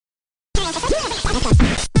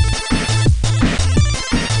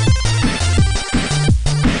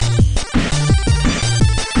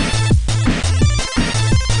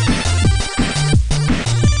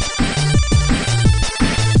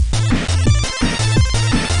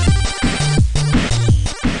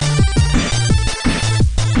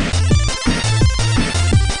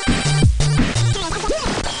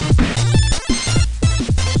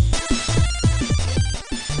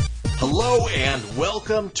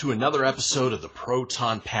Welcome to another episode of the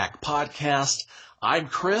Proton Pack Podcast. I'm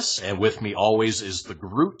Chris, and with me always is the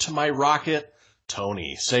Groot to my rocket,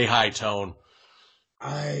 Tony. Say hi, Tone.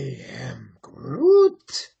 I am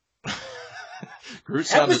Groot. Groot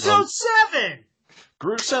sounded Episode 7!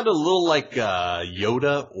 Groot sounded a little like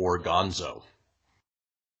Yoda or Gonzo.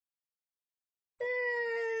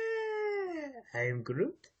 I am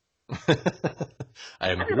Groot. I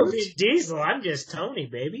am I don't know Groot. Vin Diesel, I'm just Tony,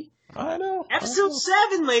 baby. I know. Episode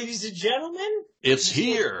 7, ladies and gentlemen. It's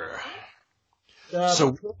here.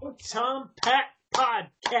 The Proton Pack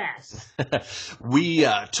Podcast. We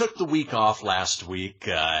took the week off last week,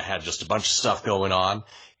 had just a bunch of stuff going on,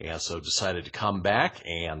 and so decided to come back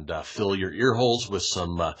and fill your ear holes with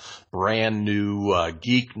some brand new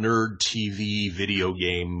geek, nerd, TV, video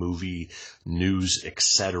game, movie, news,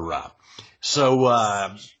 etc.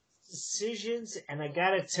 So, Decisions, and I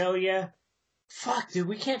gotta tell you, fuck, dude,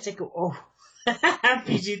 we can't take a... Oh,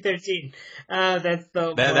 PG-13. That's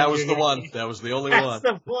the that was the one. That was the only one. That's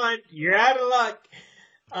the one. You're out of luck.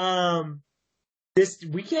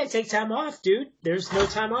 We can't take time off, dude. There's no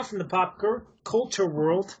time off in the pop culture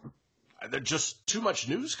world. There's just too much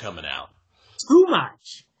news coming out. Too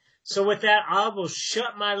much. So with that, I will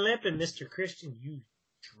shut my lip, and Mr. Christian, you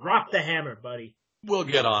drop the hammer, buddy. We'll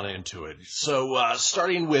get on into it. So,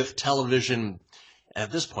 starting with television,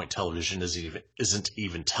 at this point, television isn't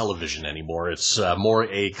even television anymore. It's more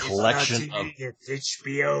a collection of... It's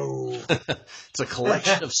HBO. It's a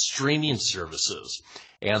collection of streaming services.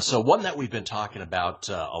 And so one that we've been talking about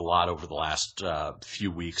a lot over the last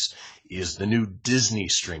few weeks is the new Disney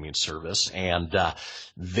streaming service. And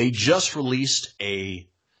they just released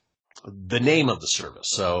the name of the service.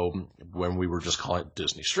 So when we were just calling it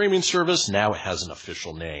Disney Streaming Service, now it has an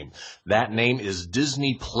official name. That name is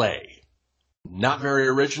Disney Play. Not very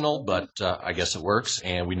original, but I guess it works,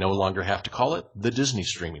 and we no longer have to call it the Disney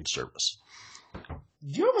Streaming Service.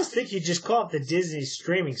 You almost think you just call it the Disney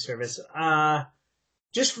Streaming Service.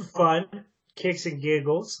 Just for fun, kicks and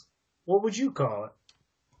giggles, what would you call it?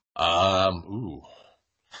 Ooh.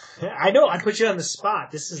 I know, I put you on the spot.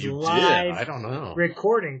 This is live I don't know.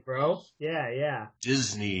 recording, bro. Yeah.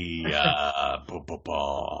 Disney,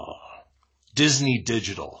 Disney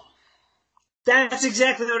Digital. That's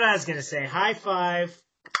exactly what I was going to say. High five.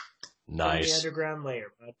 Nice. The underground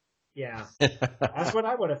layer, but yeah. That's what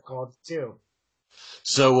I would have called it, too.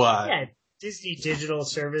 So, yeah, Disney Digital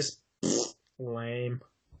Service. Lame.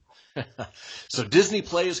 So Disney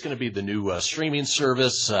Play is going to be the new streaming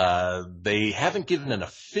service. They haven't given an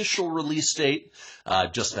official release date,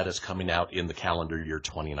 just that it's coming out in the calendar year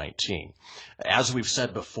 2019. As we've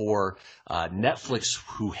said before, Netflix,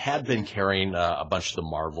 who had been carrying a bunch of the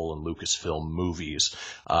Marvel and Lucasfilm movies,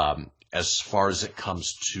 as far as it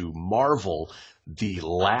comes to Marvel, the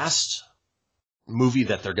last movie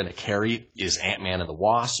that they're going to carry is Ant-Man and the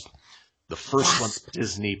Wasp. The first one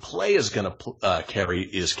Disney Play is going to carry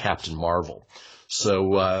is Captain Marvel.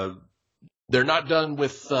 So they're not done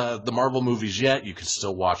with the Marvel movies yet. You can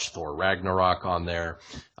still watch Thor Ragnarok on there.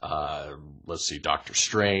 Let's see, Doctor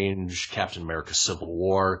Strange, Captain America Civil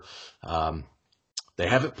War. They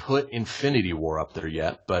haven't put Infinity War up there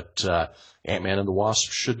yet, but Ant-Man and the Wasp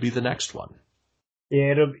should be the next one.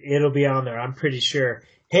 Yeah, it'll be on there, I'm pretty sure.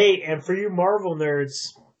 Hey, and for you Marvel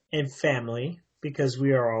nerds and family, because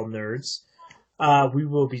we are all nerds, we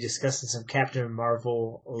will be discussing some Captain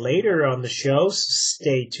Marvel later on the show, so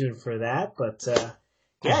stay tuned for that. But,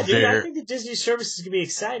 yeah, dude, I think the Disney service is going to be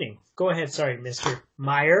exciting. Go ahead, sorry, Mr.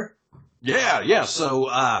 Meyer. Yeah, so,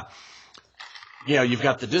 you've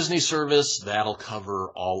got the Disney service. That'll cover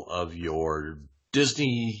all of your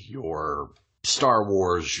Disney, your Star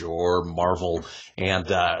Wars, your Marvel,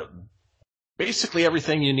 and basically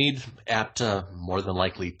everything you need at more than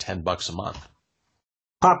likely $10 a month.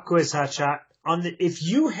 Pop quiz, hotshot. If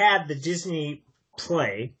you had the Disney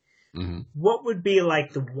Play, what would be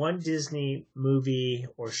like the one Disney movie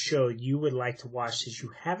or show you would like to watch that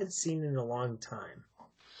you haven't seen in a long time?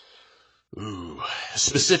 Ooh,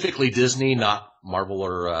 specifically Disney, not Marvel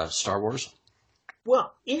or Star Wars?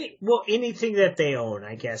 Well, anything that they own,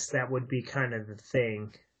 I guess that would be kind of the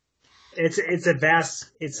thing. It's a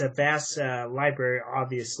vast library,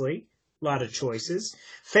 obviously. A lot of choices.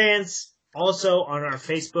 Fans. Also, on our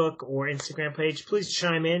Facebook or Instagram page, please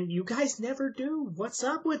chime in. You guys never do. What's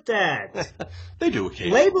up with that? They do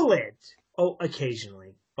occasionally. Label it. Oh,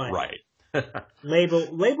 occasionally. But right.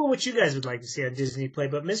 label what you guys would like to see on Disney Play.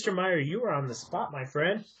 But Mr. Meyer, you are on the spot, my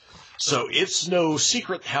friend. So it's no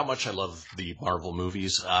secret how much I love the Marvel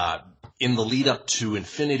movies. In the lead up to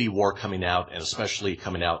Infinity War coming out, and especially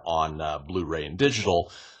coming out on Blu-ray and digital,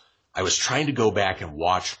 I was trying to go back and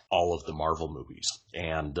watch all of the Marvel movies,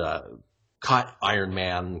 and caught Iron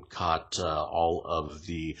Man, caught all of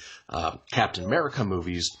the Captain America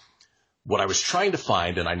movies. What I was trying to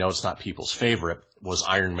find, and I know it's not people's favorite, was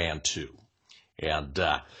Iron Man 2. And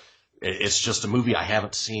it's just a movie I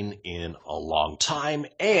haven't seen in a long time,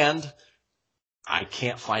 and I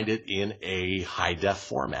can't find it in a high-def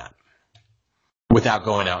format without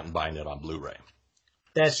going out and buying it on Blu-ray.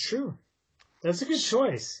 That's true. That's a good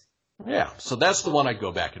choice. Yeah, so that's the one I'd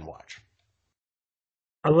go back and watch.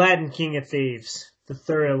 Aladdin, King of Thieves, the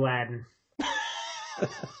third Aladdin.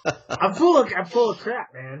 I'm full of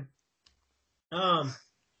crap, man.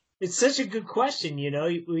 It's such a good question, you know.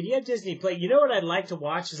 When you have Disney Play, you know what I'd like to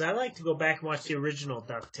watch is I like to go back and watch the original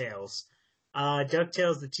DuckTales.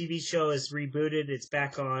 DuckTales, the TV show, is rebooted. It's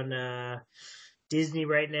back on Disney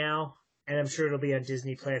right now, and I'm sure it'll be on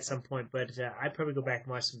Disney Play at some point. But I'd probably go back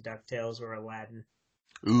and watch some DuckTales or Aladdin.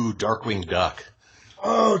 Ooh, Darkwing Duck.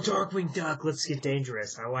 Oh, Darkwing Duck. Let's get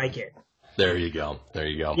dangerous. I like it. There you go. There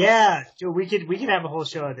you go. Yeah, we could have a whole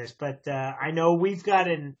show of this, but I know we've got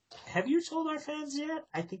an. Have you told our fans yet?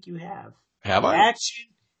 I think you have. Have I?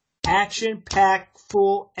 Action-packed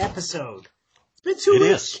full episode. It's been 2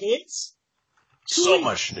 weeks, kids. So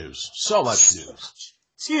much news. So much news.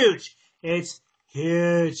 It's huge. It's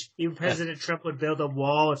huge. Even President Trump would build a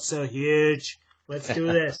wall. It's so huge. Let's do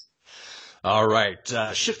this. All right.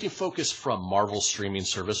 Shifting focus from Marvel streaming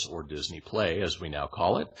service, or Disney Play, as we now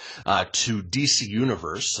call it, to DC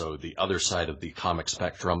Universe, so the other side of the comic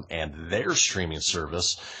spectrum, and their streaming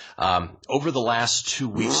service. Over the last 2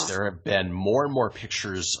 weeks, there have been more and more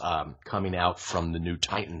pictures coming out from the new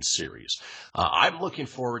Titans series. I'm looking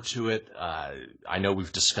forward to it. I know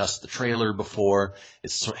we've discussed the trailer before.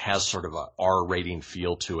 It has sort of a R rating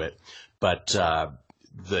feel to it, but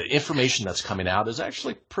the information that's coming out is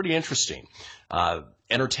actually pretty interesting.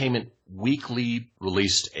 Entertainment Weekly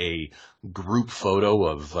released a group photo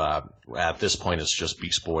of, at this point it's just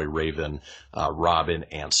Beast Boy, Raven, Robin,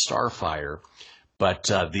 and Starfire. But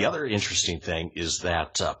the other interesting thing is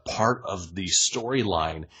that part of the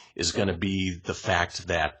storyline is going to be the fact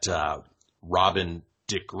that Robin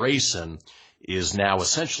Dick Grayson is now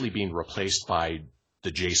essentially being replaced by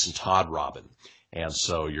the Jason Todd Robin. And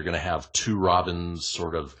so you're going to have two Robins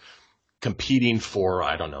sort of competing for,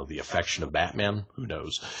 I don't know, the affection of Batman. Who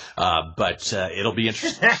knows? But it'll be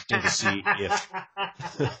interesting to see if...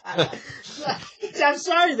 I'm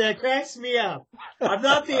sorry, that cracks me up. I'm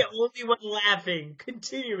not the only one laughing.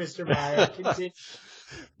 Continue, Mr. Meyer. Continue.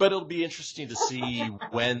 But it'll be interesting to see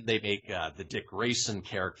when they make the Dick Grayson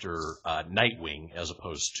character Nightwing as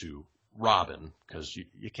opposed to Robin, because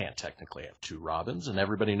you can't technically have two Robins, and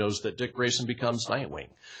everybody knows that Dick Grayson becomes Nightwing.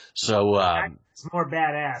 So it's more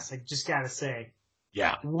badass, I just gotta say.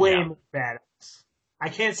 Yeah. Way more badass. I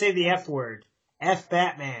can't say the F word. F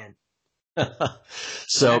Batman.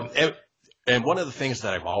 So, and one of the things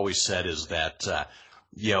that I've always said is that,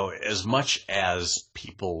 as much as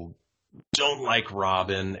people don't like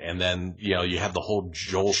Robin, and then, you have the whole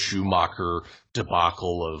Joel Schumacher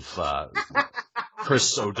debacle of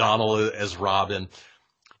Chris O'Donnell as Robin.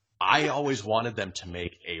 I always wanted them to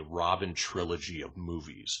make a Robin trilogy of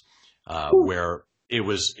movies, where it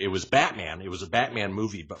was Batman. It was a Batman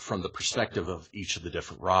movie, but from the perspective of each of the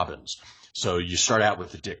different Robins. So you start out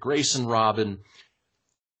with the Dick Grayson Robin.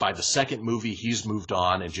 By the second movie, he's moved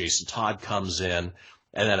on, and Jason Todd comes in.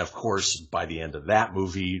 And then, of course, by the end of that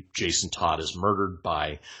movie, Jason Todd is murdered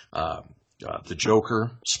by the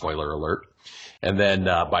Joker. Spoiler alert. And then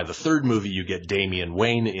by the third movie, you get Damian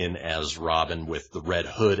Wayne in as Robin with the Red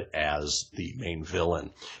Hood as the main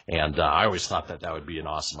villain. And I always thought that would be an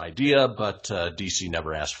awesome idea, but DC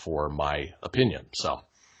never asked for my opinion. So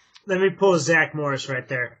let me pull Zach Morris right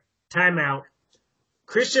there. Time out.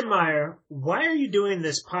 Christian Meyer, why are you doing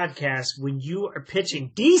this podcast when you are pitching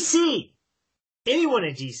DC? Anyone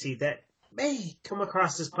in DC that may come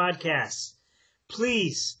across this podcast,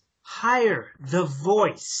 please hire the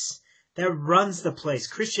voice that runs the place,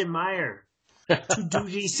 Christian Meyer, to do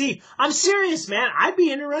DC. I'm serious, man. I'd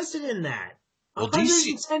be interested in that. Well,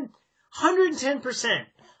 110%.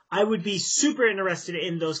 I would be super interested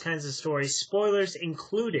in those kinds of stories, spoilers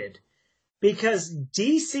included. Because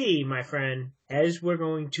DC, my friend, as we're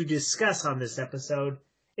going to discuss on this episode,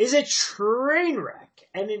 is a train wreck.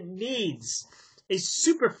 And it needs a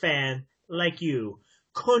super fan like you.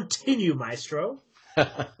 Continue, Maestro.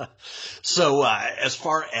 So, as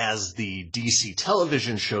far as the DC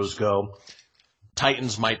television shows go,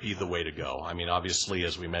 Titans might be the way to go. I mean, obviously,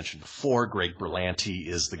 as we mentioned before, Greg Berlanti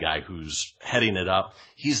is the guy who's heading it up.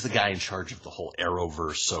 He's the guy in charge of the whole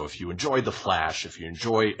Arrowverse. So if you enjoy The Flash, if you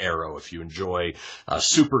enjoy Arrow, if you enjoy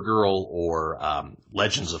Supergirl or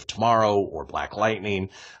Legends of Tomorrow or Black Lightning,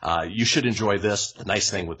 you should enjoy this. The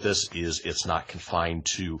nice thing with this is it's not confined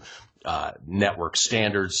to network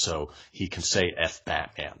standards, so he can say F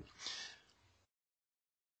Batman.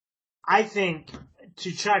 I think,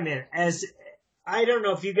 to chime in, I don't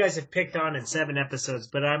know if you guys have picked on in 7 episodes,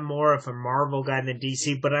 but I'm more of a Marvel guy than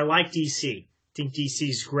DC, but I like DC. I think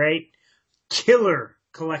DC's great. Killer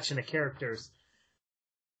collection of characters.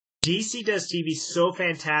 DC does TV so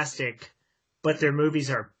fantastic, but their movies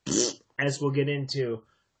are, as we'll get into.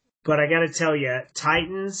 But I gotta tell you,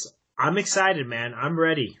 Titans, I'm excited, man. I'm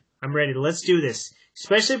ready. Let's do this.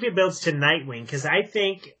 Especially if it builds to Nightwing, because I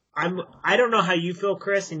don't know how you feel,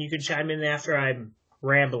 Chris, and you can chime in after I'm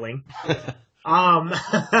rambling.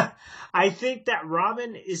 I think that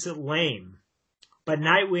Robin is lame, but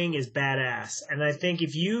Nightwing is badass. And I think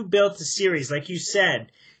if you built a series, like you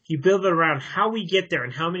said, you build it around how we get there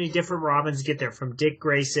and how many different Robins get there from Dick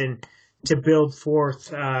Grayson to build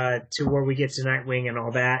forth to where we get to Nightwing and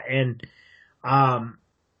all that. And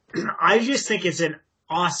I just think it's an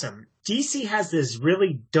awesome. DC has this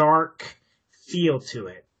really dark feel to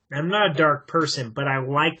it. I'm not a dark person, but I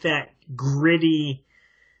like that gritty.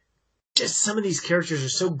 Just some of these characters are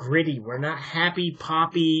so gritty. We're not happy,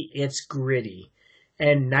 poppy. It's gritty.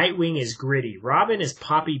 And Nightwing is gritty. Robin is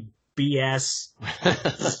poppy BS.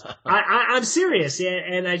 I'm serious.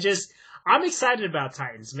 And I'm excited about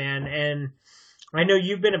Titans, man. And I know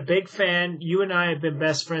you've been a big fan. You and I have been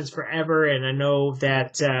best friends forever. And I know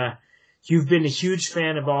that you've been a huge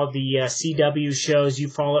fan of all the CW shows. You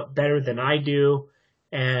follow it better than I do.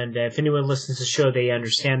 And if anyone listens to the show, they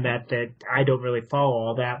understand that I don't really follow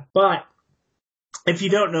all that. But if you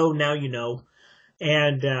don't know, now you know.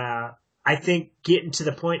 And I think getting to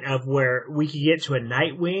the point of where we could get to a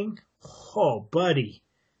Nightwing, oh, buddy,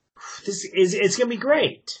 it's going to be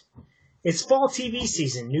great. It's fall TV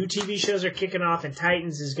season. New TV shows are kicking off, and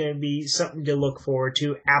Titans is going to be something to look forward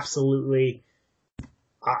to. Absolutely.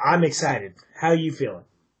 I'm excited. How are you feeling?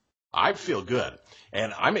 I feel good.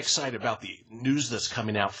 And I'm excited about the news that's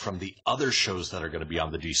coming out from the other shows that are going to be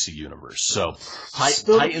on the DC universe. So,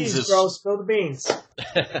 Titans is spill the beans.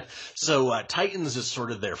 So, Titans is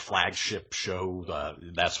sort of their flagship show.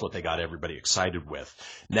 That's what they got everybody excited with.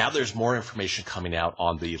 Now there's more information coming out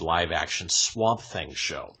on the live action Swamp Thing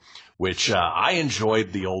show, which I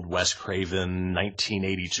enjoyed the old Wes Craven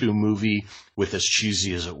 1982 movie with as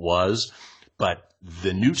cheesy as it was. But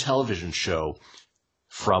the new television show,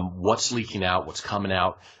 from what's leaking out, what's coming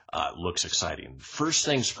out, looks exciting. First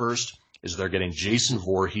things first is they're getting Jason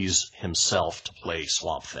Voorhees himself to play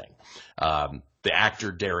Swamp Thing. The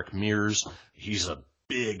actor Derek Mears, he's a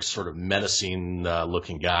big sort of menacing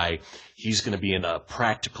looking guy. He's going to be in a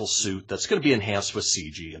practical suit that's going to be enhanced with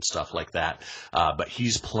CG and stuff like that. But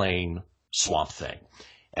he's playing Swamp Thing.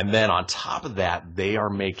 And then on top of that, they are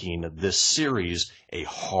making this series a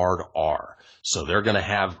hard R. So they're going to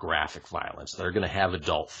have graphic violence. They're going to have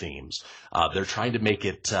adult themes. They're trying to make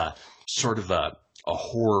it sort of a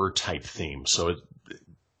horror type theme. So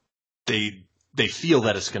they feel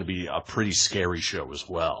that it's going to be a pretty scary show as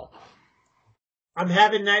well. I'm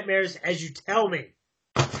having nightmares as you tell me.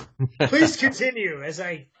 Please continue as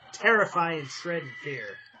I terrify and shred in fear.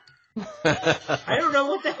 I don't know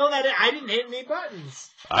what the hell that is. I didn't hit any buttons.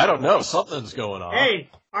 I don't know. Something's going on.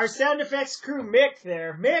 Hey, our sound effects crew, Mick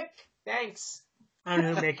there. Mick, thanks. I don't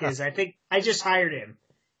know who Mick is. I think I just hired him.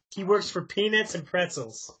 He works for Peanuts and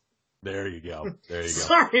Pretzels. There you go.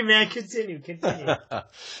 Sorry, man. Continue.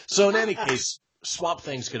 So in any case, Swamp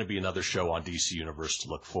Thing's going to be another show on DC Universe to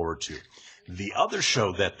look forward to. The other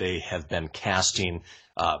show that they have been casting,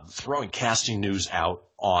 throwing casting news out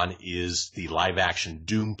on is the live-action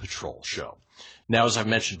Doom Patrol show. Now, as I've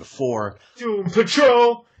mentioned before... Doom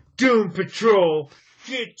Patrol!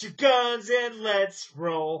 Get your guns and let's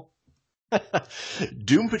roll.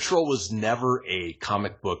 Doom Patrol was never a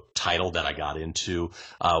comic book title that I got into.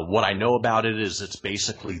 What I know about it is it's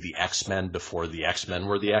basically the X-Men before the X-Men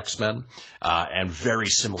were the X-Men, and very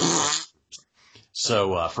similar.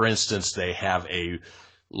 So, for instance, they have a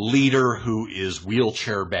leader who is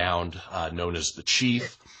wheelchair bound, known as the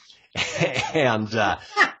Chief, and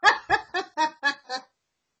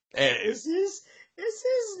is his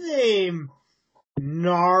name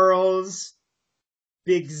Gnarls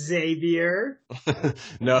Big Xavier?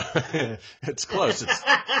 No, it's close. It's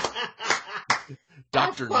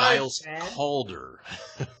Dr. Niles Calder.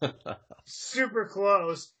 Super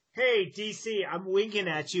close. Hey, DC, I'm winking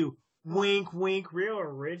at you. Wink, wink, real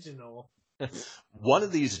original. One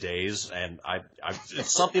of these days, and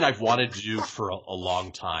it's something I've wanted to do for a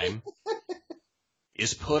long time,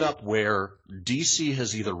 is put up where DC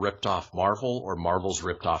has either ripped off Marvel or Marvel's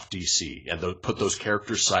ripped off DC, and put those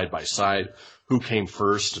characters side by side, who came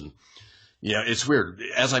first. And it's weird.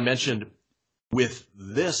 As I mentioned, with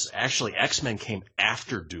this, actually, X-Men came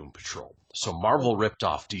after Doom Patrol, so Marvel ripped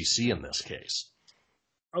off DC in this case.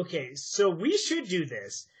 Okay, so we should do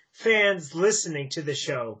this. Fans listening to the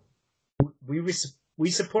show, we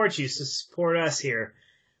support you, so support us here.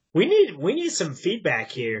 We need some feedback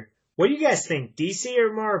here. What do you guys think, DC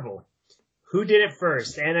or Marvel? Who did it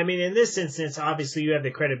first? And I mean, in this instance, obviously you have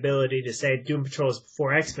the credibility to say Doom Patrol is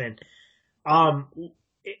before X-Men.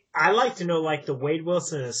 I like to know, like, the Wade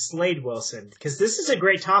Wilson and the Slade Wilson, because this is a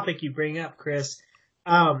great topic you bring up, Chris.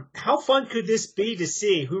 How fun could this be to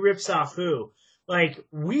see who rips off who? Like,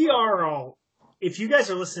 we are all, if you guys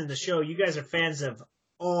are listening to the show, you guys are fans of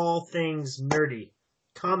all things nerdy.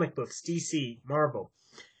 Comic books, DC, Marvel,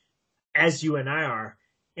 as you and I are.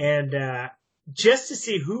 And just to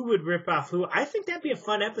see who would rip off who, I think that'd be a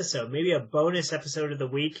fun episode. Maybe a bonus episode of the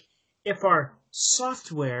week, if our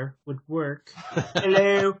software would work.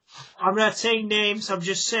 Hello. I'm not saying names, I'm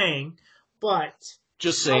just saying. But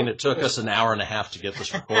just saying, it took us an hour and a half to get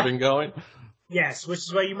this recording going. Yes, which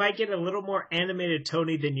is why you might get a little more animated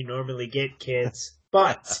Tony than you normally get, kids.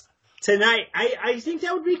 But tonight, I think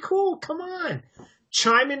that would be cool. Come on.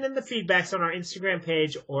 Chime in the feedbacks on our Instagram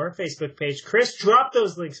page or Facebook page. Chris, drop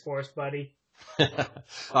those links for us, buddy.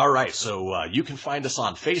 All right. So you can find us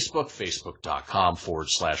on Facebook,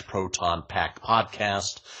 facebook.com/Proton Pack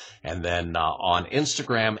Podcast. And then on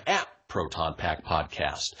Instagram @Proton Pack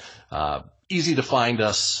Podcast. Easy to find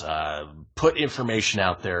us. Put information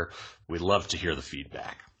out there. We'd love to hear the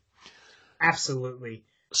feedback. Absolutely.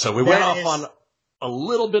 So we went off on a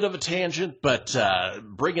little bit of a tangent, but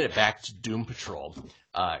bringing it back to Doom Patrol,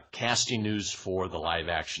 casting news for the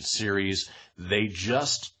live-action series. They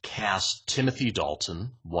just cast Timothy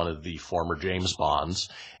Dalton, one of the former James Bonds,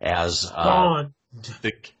 as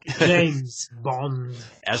James Bond,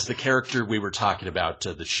 as the character we were talking about,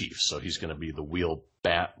 the Chief. So he's going to be the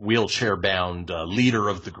wheelchair-bound leader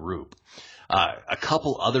of the group. A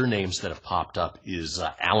couple other names that have popped up is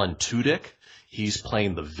Alan Tudyk. He's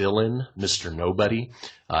playing the villain, Mr. Nobody.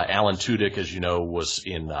 Alan Tudyk, as you know, was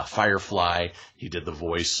in Firefly. He did the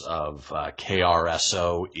voice of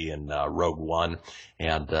KRSO in Rogue One.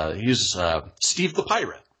 And he's Steve the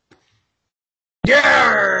Pirate.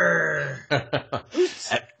 Yeah!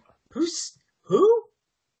 Who?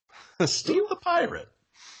 Steve the Pirate.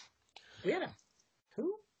 Yeah.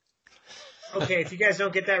 Who? Okay, if you guys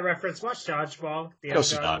don't get that reference, watch Dodgeball. Go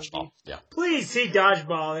see Dodgeball, movie. Yeah. Please see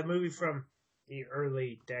Dodgeball, that movie from the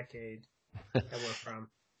early decade that we're from.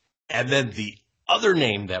 And then the other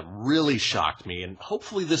name that really shocked me, and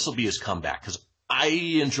hopefully this will be his comeback, because I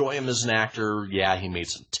enjoy him as an actor. Yeah, he made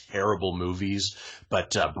some terrible movies,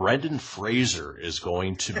 but Brendan Fraser is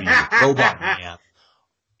going to be Robot Man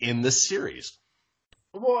in this series.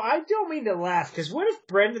 Well, I don't mean to laugh, because what if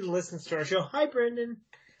Brendan listens to our show? Hi, Brendan.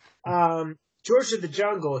 George of the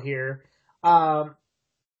Jungle here.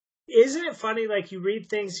 Isn't it funny, like, you read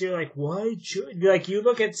things, you're like, why? Like, you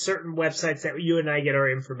look at certain websites that you and I get our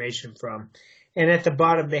information from, and at the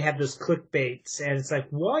bottom they have those clickbaits, and it's like,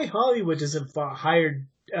 why Hollywood doesn't hire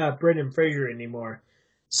Brendan Fraser anymore?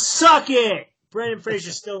 Suck it! Brendan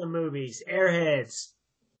Fraser's still in movies. Airheads.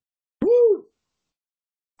 Woo!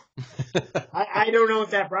 I don't know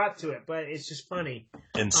what that brought to it, but it's just funny.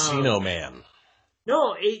 Encino Man.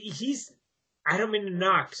 No, he's... I don't mean to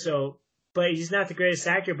knock, but he's not the greatest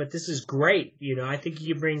actor, but this is great. You know, I think he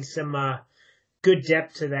can bring some good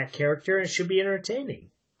depth to that character, and it should be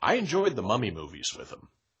entertaining. I enjoyed the Mummy movies with him.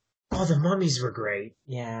 Oh, the Mummies were great.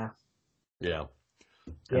 Yeah. Yeah.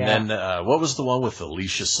 And then, what was the one with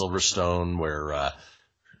Alicia Silverstone where,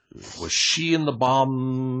 was she in the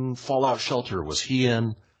bomb fallout shelter? Was he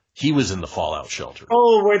in? He was in the fallout shelter.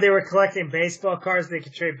 Oh, where they were collecting baseball cards. They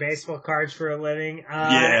could trade baseball cards for a living.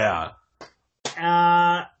 Yeah.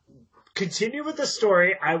 Continue with the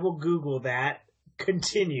story. I will Google that.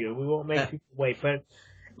 Continue. We won't make people wait, but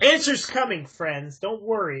answers coming, friends. Don't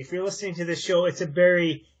worry. If you're listening to this show, it's a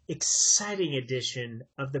very exciting edition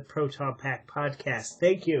of the Proton Pack podcast.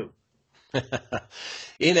 Thank you.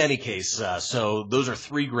 In any case, so those are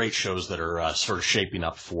three great shows that are sort of shaping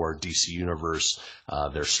up for DC Universe,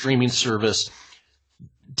 their streaming service.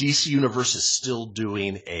 DC Universe is still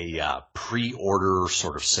doing a pre-order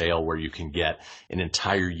sort of sale where you can get an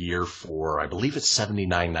entire year for, I believe it's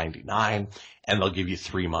 $79.99, and they'll give you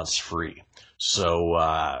 3 months free. So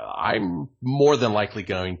I'm more than likely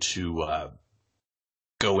going to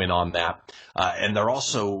go in on that. And they're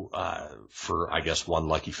also, for, I guess, one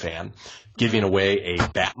lucky fan, giving away a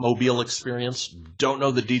Batmobile experience. Don't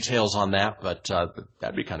know the details on that, but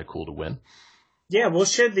that'd be kind of cool to win. Yeah, we'll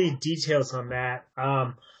share the details on that.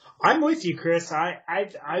 I'm with you, Chris.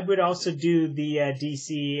 I would also do the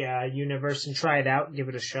DC universe and try it out and give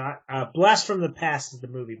it a shot. Blast from the Past is the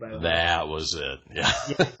movie, by the way. That was it. Yeah.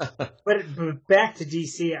 But back to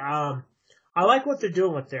DC. I like what they're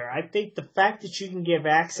doing with there. I think the fact that you can give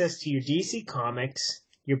access to your DC comics,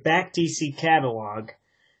 your back DC catalog,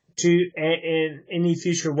 to and any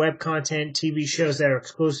future web content, TV shows that are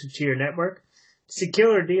exclusive to your network, it's a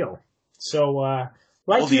killer deal. So, I'm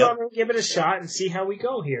going to give it a shot and see how we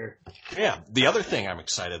go here. Yeah. The other thing I'm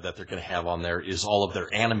excited that they're going to have on there is all of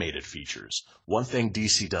their animated features. One thing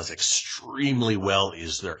DC does extremely well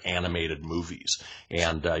is their animated movies.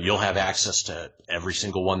 And you'll have access to every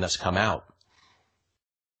single one that's come out.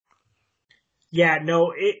 Yeah,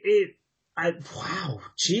 no, wow,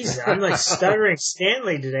 jeez, I'm like Stuttering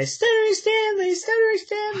Stanley today. Stuttering Stanley.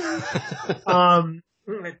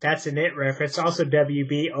 That's an It reference. Also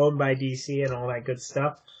WB, owned by DC and all that good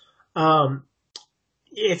stuff.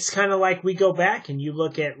 It's kind of like we go back and you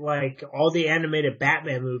look at like all the animated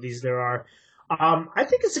Batman movies there are. I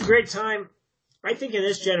think it's a great time. I think in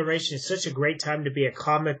this generation, it's such a great time to be a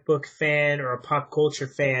comic book fan or a pop culture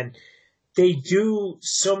fan. They do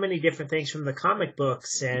so many different things from the comic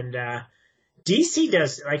books, and DC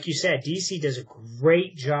does, like you said, DC does a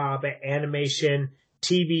great job at animation,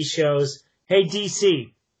 TV shows. Hey,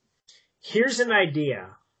 DC, here's an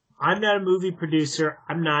idea. I'm not a movie producer.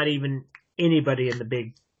 I'm not even anybody in the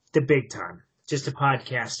big time. Just a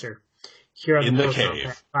podcaster here on the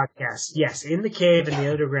Cave podcast. Yes, in the cave in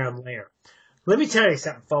the underground lair. Let me tell you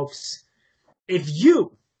something, folks. If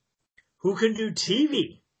you, who can do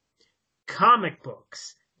TV, comic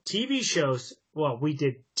books, TV shows, well, we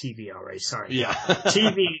did TV already, sorry. Yeah.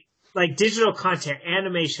 TV, like digital content,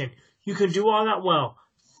 animation, you can do all that well.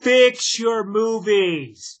 Fix your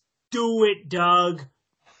movies. Do it, Doug.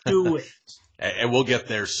 Do it. And we'll get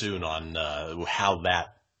there soon on how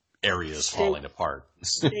that area is falling apart.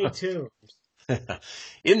 Stay tuned.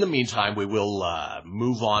 In the meantime, we will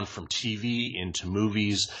move on from TV into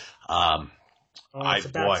movies. It's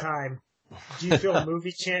about time. Do you feel a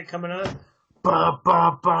movie chant coming on? Bum,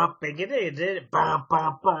 bum, bum. Bum,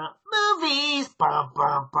 bum, bum. Movies. Bum,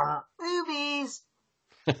 bum, bum. Movies.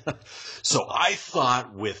 So I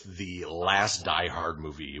thought with the last Die Hard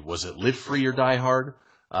movie, was it Live Free or Die Hard?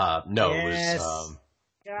 No, yes.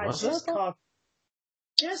 It was. God,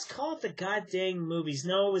 just call it the goddamn movies.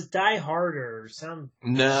 No, it was Die Harder or some.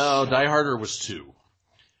 No, Die Harder was 2.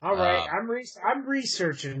 All right, I'm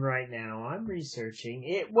researching right now. I'm researching.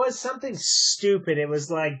 It was something stupid. It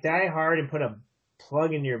was like Die Hard and put a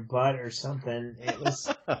plug in your butt or something. It was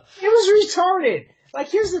it was retarded. Like,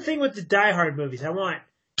 here's the thing with the Die Hard movies. I want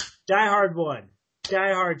Die Hard 1,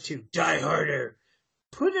 Die Hard 2, Die Harder.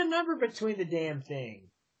 Put a number between the damn thing.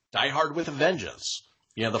 Die Hard with a Vengeance.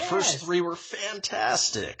 Yeah, the first 3 were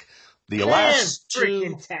fantastic. The last 2,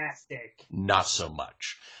 fantastic. Not so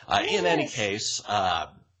much. In any case,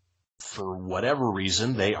 for whatever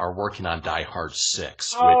reason, they are working on Die Hard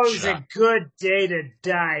 6. Oh, it was a good day to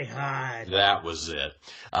Die Hard. That was it.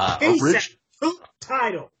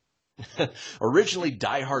 Title. Originally,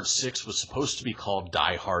 Die Hard 6 was supposed to be called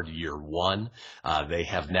Die Hard Year 1. They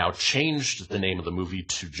have now changed the name of the movie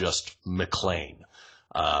to just McClane.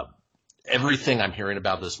 Everything I'm hearing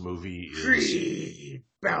about this movie is... Free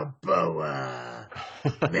Balboa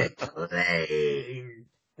McClane.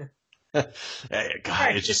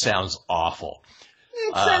 God, it just sounds awful.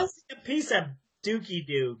 It sounds like a piece of Dookie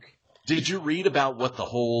Duke. Did you read about what the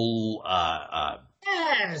whole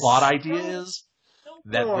yes. plot idea is?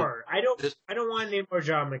 No more. I don't want any more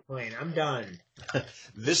John McClane. I'm done.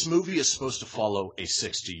 This movie is supposed to follow a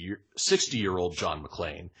 60-year-old John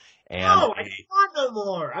McClane. And no, I don't want no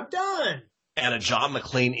more. I'm done. And a John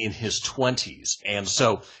McClane in his 20s. And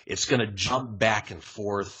so it's going to jump back and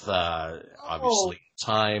forth, obviously,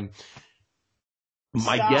 time.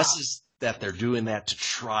 My guess is that they're doing that to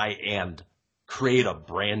try and create a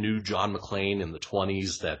brand new John McClane in the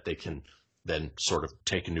 20s that they can then sort of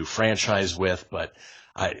take a new franchise with. But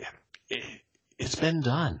it's been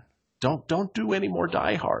done. Don't do any more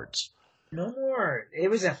Die Hards. No more. It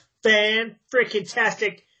was a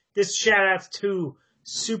fan-freaking-tastic. This shout-out to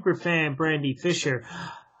superfan Brandy Fisher.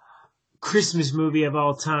 Christmas movie of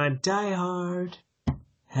all time. Die Hard.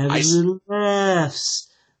 Have a little laughs.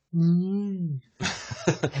 I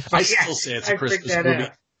still say it's a Christmas movie.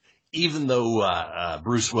 Even though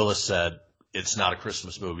Bruce Willis said, It's not a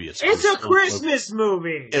Christmas movie. It's a Christmas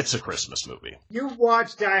movie. It's a Christmas movie. You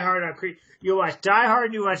watch Die Hard on you watch Die Hard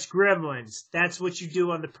and you watch Gremlins. That's what you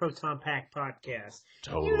do on the Proton Pack podcast.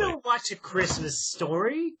 Totally. You don't watch a Christmas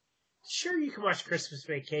Story. Sure, you can watch Christmas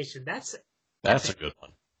Vacation. That's a good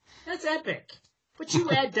one. That's epic. But you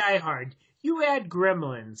add Die Hard, you add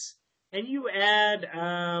Gremlins, and you add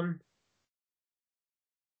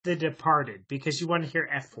The Departed because you want to hear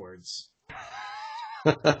F words.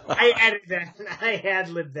 I added that. I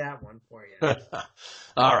ad-libbed that one for you.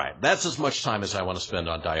 All right. That's as much time as I want to spend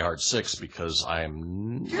on Die Hard 6 because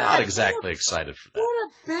I'm not exactly excited for that. What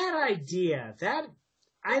a bad idea.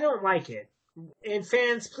 I don't like it. And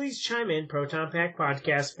fans, please chime in, Proton Pack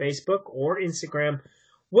Podcast, Facebook, or Instagram.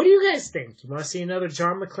 What do you guys think? You want to see another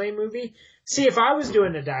John McClane movie? See, if I was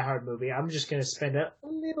doing a Die Hard movie, I'm just going to spend a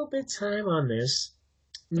little bit of time on this.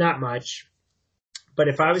 Not much. But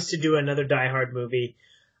if I was to do another Die Hard movie,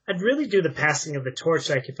 I'd really do the passing of the torch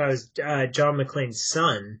like if I was John McClane's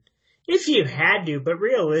son. If you had to, but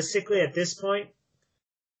realistically at this point,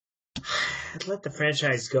 I'd let the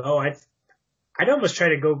franchise go. I'd almost try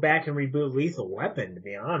to go back and reboot Lethal Weapon, to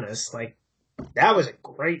be honest. Like, that was a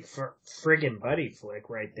great friggin' buddy flick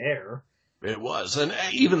right there. It was. And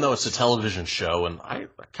even though it's a television show, and I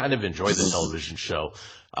kind of enjoyed the television show,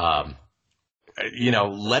 let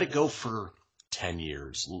it go for 10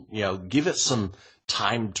 years. Give it some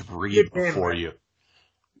time to breathe before you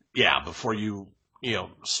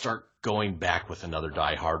start going back with another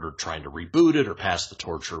Die Hard or trying to reboot it or pass the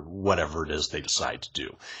torch or whatever it is they decide to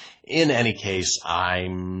do. In any case,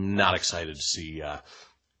 I'm not excited to see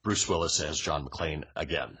Bruce Willis as John McClane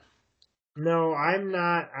again. No, I'm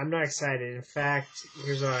not. I'm not excited. In fact,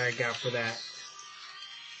 here's what I got for that.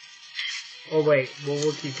 Oh, wait. Well,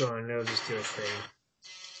 we'll keep going. It'll just do it for you.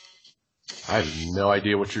 I have no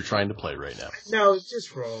idea what you're trying to play right now. No,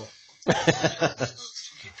 just roll. Get together,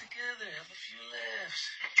 have a few laughs.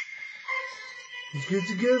 Let's get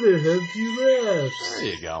together, have a few laughs.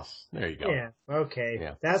 There you go. Yeah, okay.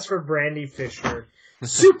 Yeah. That's for Brandy Fisher,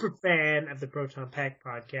 super fan of the Proton Pack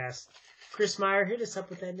podcast. Chris Meyer, hit us up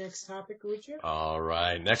with that next topic, would you? All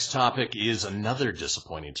right. Next topic is another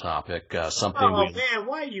disappointing topic. Man,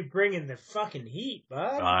 why are you bringing the fucking heat,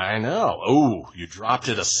 bud? I know. Oh, you dropped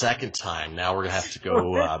it a second time. Now we're going to have to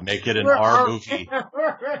go make it an R movie. Like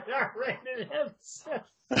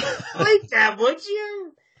that, would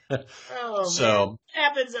you? Oh, so, man.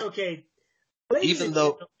 Happens, okay. Even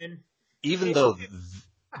though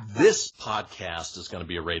this podcast is going to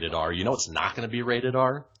be a rated R, you know it's not going to be rated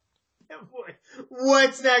R?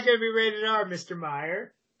 What's not going to be rated R, Mr.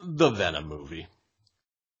 Meyer? The Venom movie.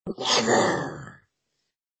 Never.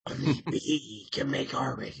 Only we can make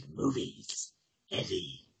R-rated movies,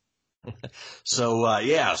 Eddie. So,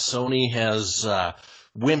 Sony has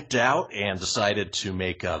wimped out and decided to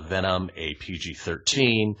make Venom a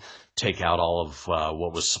PG-13, take out all of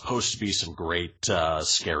what was supposed to be some great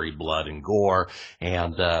scary blood and gore,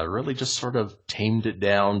 and really just sort of tamed it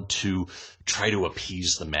down to try to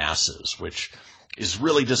appease the masses, which is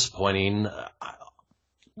really disappointing.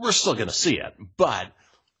 We're still going to see it, but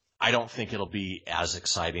I don't think it'll be as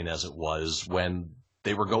exciting as it was when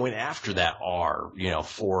they were going after that R,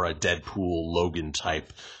 for a Deadpool, Logan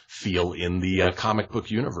type feel in the comic book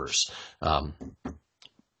universe.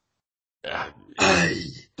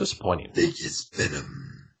 Disappointing. I think it's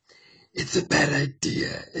Venom. It's a bad idea,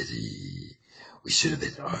 Eddie. We should have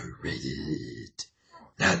been R-rated,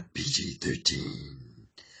 not PG-13.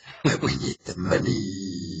 But we need the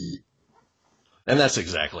money. And that's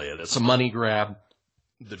exactly it. It's a money grab.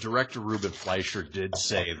 The director, Ruben Fleischer, did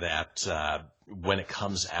say that when it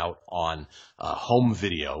comes out on home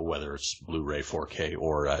video, whether it's Blu-ray, 4K,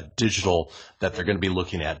 or digital, that they're going to be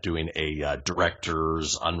looking at doing a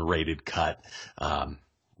director's unrated cut,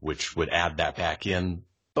 which would add that back in.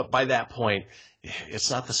 But by that point,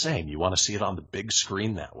 it's not the same. You want to see it on the big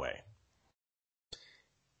screen that way.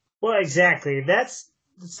 Well, exactly. It's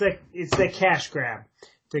the cash grab.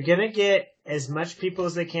 They're going to get as much people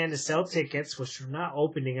as they can to sell tickets, which are not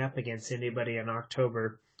opening up against anybody in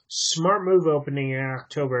October. Smart move opening in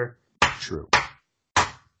October. True.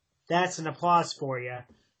 That's an applause for you.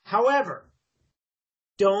 However,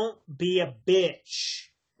 don't be a bitch.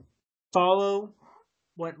 Follow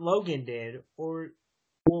what Logan did, or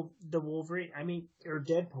the Wolverine. Or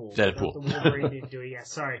Deadpool. Deadpool. The Wolverine didn't do it. Yeah,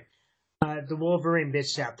 sorry. The Wolverine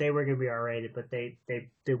bitched out. They were going to be R-rated, but they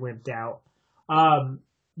wimped out.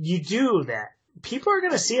 You do that. People are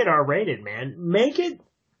going to see it R-rated, man. Make it.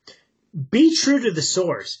 Be true to the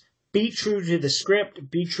source. Be true to the script.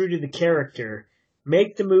 Be true to the character.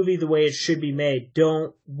 Make the movie the way it should be made.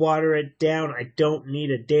 Don't water it down. I don't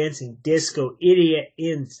need a dancing disco idiot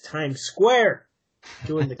in Times Square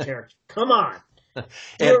doing the character. Come on. Do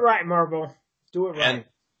it right, Marvel. Do it right. And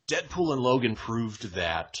Deadpool and Logan proved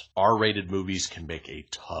that R-rated movies can make a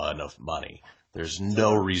ton of money. There's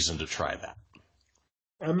no reason to try that.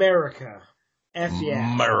 America. F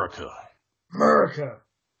yeah. America.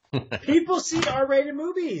 People see R-rated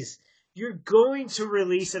movies. You're going to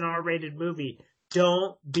release an R-rated movie.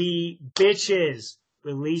 Don't be bitches.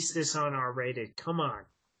 Release this on R-rated. Come on.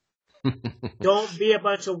 Don't be a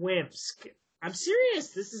bunch of wimps. I'm serious.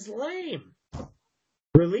 This is lame.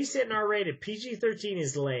 Release it in R-rated. PG-13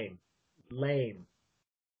 is lame. Lame.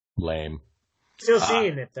 Still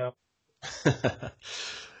seeing it, though.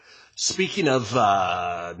 Speaking of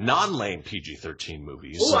non-lame PG-13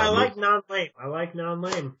 movies. Oh, I like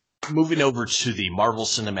non-lame. Moving over to the Marvel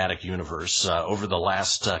Cinematic Universe, over the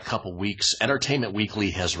last couple weeks, Entertainment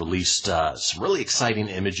Weekly has released some really exciting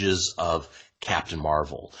images of Captain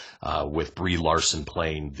Marvel, with Brie Larson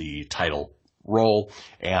playing the title role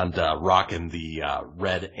and rocking the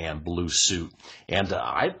red and blue suit. And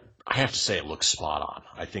I have to say it looks spot on.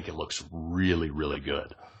 I think it looks really, really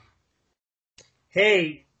good.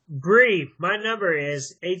 Hey, Brie, my number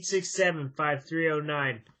is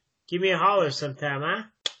 867-5309. Give me a holler sometime, huh?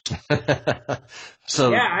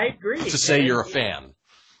 So yeah, I agree. To say you're a fan.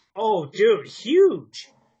 Oh, dude, huge,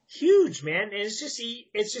 man. And it's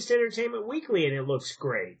just Entertainment Weekly, and it looks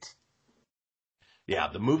great. Yeah,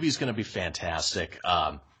 the movie's going to be fantastic.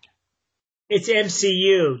 It's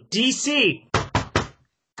MCU, DC.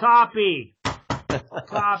 Copy.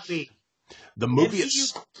 The movie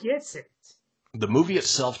MCU gets it. The movie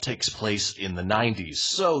itself takes place in the 90s,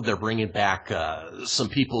 so they're bringing back some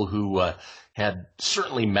people who had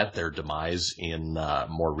certainly met their demise in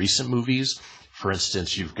more recent movies. For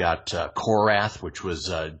instance, you've got Korath, which was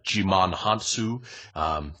Jimon Hansu.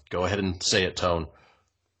 Go ahead and say it, Tone.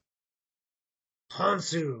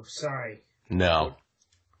 Hansu, sorry. No.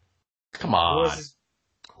 Come on.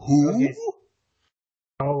 Who? Okay.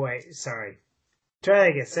 Oh, wait, sorry. Try that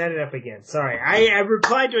again. Set it up again. Sorry. I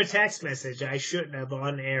replied to a text message I shouldn't have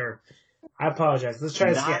on air. I apologize. Let's try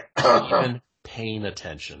this again. Not even paying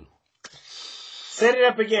attention. Set it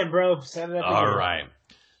up again, bro. Set it up again. All right.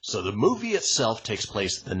 So the movie itself takes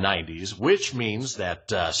place in the 90s, which means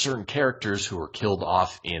that certain characters who were killed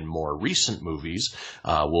off in more recent movies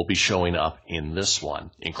will be showing up in this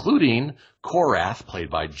one, including Korath,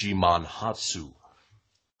 played by Jimon Hansu.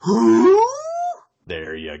 Who?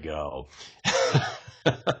 There you go.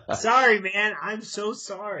 Sorry, man. I'm so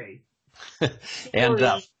sorry. And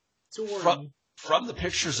from the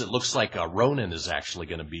pictures, it looks like Ronan is actually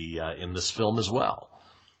going to be in this film as well.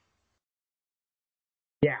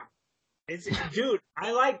 Yeah. Dude,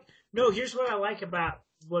 here's what I like about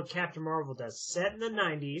what Captain Marvel does. Set in the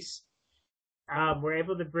 90s, we're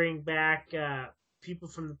able to bring back people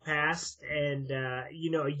from the past and, a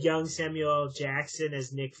young Samuel L. Jackson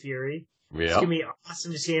as Nick Fury. Yep. It's going to be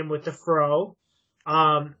awesome to see him with the fro.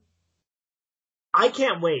 I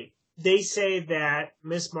can't wait. They say that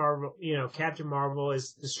Miss Marvel, Captain Marvel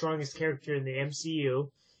is the strongest character in the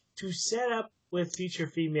MCU to set up with future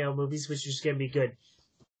female movies, which is going to be good.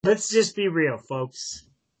 Let's just be real, folks.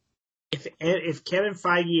 If Kevin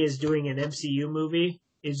Feige is doing an MCU movie,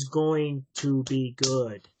 it's going to be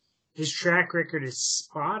good. His track record is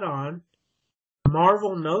spot on.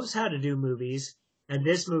 Marvel knows how to do movies, and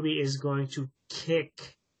this movie is going to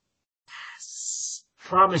kick ass.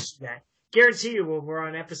 Promise you that. Guarantee you when we're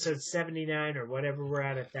on episode 79 or whatever we're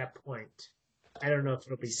at that point. I don't know if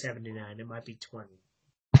it'll be 79. It might be 20.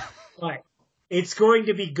 But it's going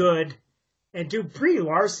to be good. And dude, Brie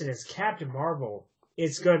Larson as Captain Marvel,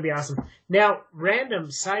 it's going to be awesome. Now,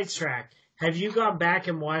 random sidetrack. Have you gone back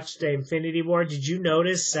and watched the Infinity War? Did you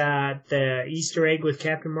notice the Easter egg with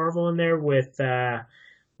Captain Marvel in there with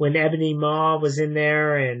when Ebony Maw was in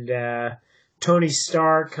there and Tony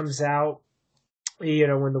Stark comes out,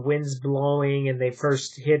 when the wind's blowing and they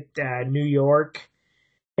first hit New York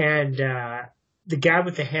and the guy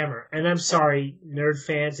with the hammer. And I'm sorry, nerd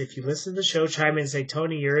fans, if you listen to the show, chime in and say,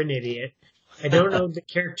 Tony, you're an idiot. I don't know the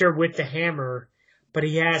character with the hammer, but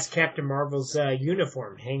he has Captain Marvel's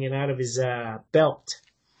uniform hanging out of his belt.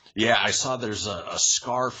 Yeah, I saw there's a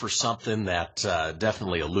scarf or something that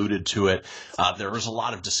definitely alluded to it. There was a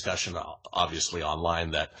lot of discussion, obviously,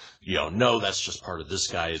 online that, no, that's just part of this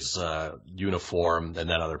guy's uniform. And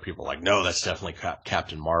then other people are like, no, that's definitely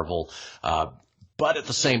Captain Marvel. But at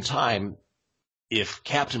the same time, if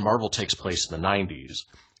Captain Marvel takes place in the 90s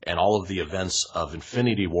and all of the events of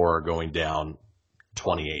Infinity War are going down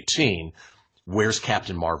 2018, where's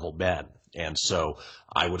Captain Marvel been? And so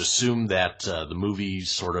I would assume that the movie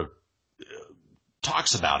sort of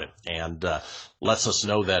talks about it and lets us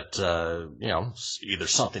know that, either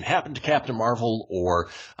something happened to Captain Marvel or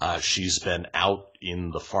she's been out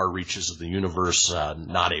in the far reaches of the universe,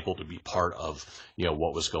 not able to be part of,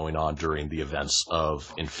 what was going on during the events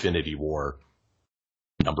of Infinity War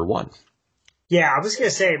 #1. Yeah, I was going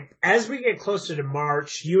to say, as we get closer to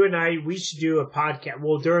March, you and I, we should do a podcast.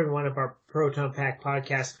 Well, during one of our Proton Pack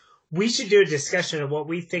podcasts, we should do a discussion of what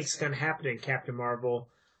we think is going to happen in Captain Marvel.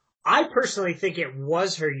 I personally think it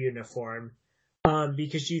was her uniform,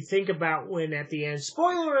 because you think about when at the end,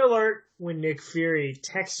 spoiler alert, when Nick Fury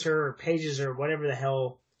texts her or pages her, whatever the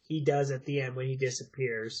hell he does at the end when he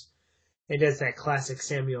disappears, and does that classic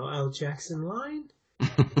Samuel L. Jackson line.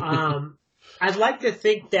 I'd like to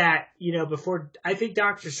think that, I think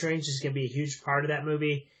Doctor Strange is going to be a huge part of that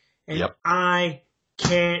movie, and Yep. I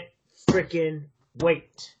can't freaking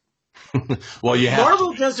wait. Well, you have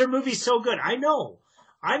Marvel does their movies so good. I know.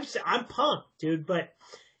 I'm pumped, dude, but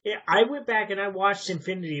I went back and I watched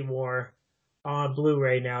Infinity War on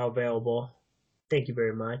Blu-ray, now available. Thank you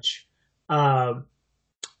very much. Dude,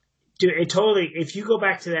 it totally, if you go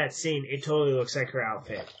back to that scene, it totally looks like her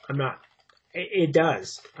outfit. It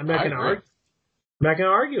does. I'm not going to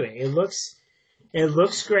argue it. It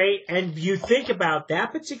looks great. And you think about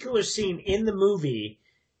that particular scene in the movie,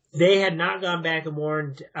 they had not gone back and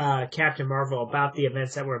warned Captain Marvel about the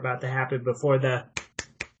events that were about to happen before the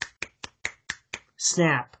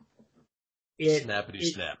snap. Snappity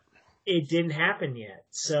snap. It didn't happen yet.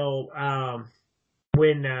 So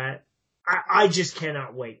when I just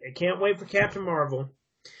cannot wait. I can't wait for Captain Marvel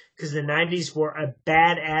because the 90s were a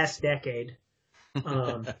badass decade.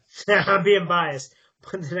 I'm being biased,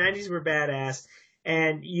 but the 90s were badass.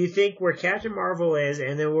 And you think where Captain Marvel is,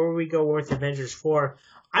 and then where we go with Avengers 4,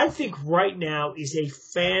 I think right now is a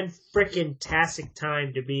fan-frickin-tastic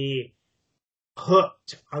time to be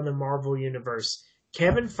hooked on the Marvel Universe.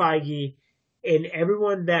 Kevin Feige and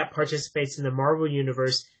everyone that participates in the Marvel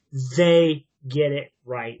Universe, they get it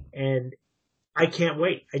right. And I can't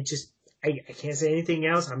wait. I can't say anything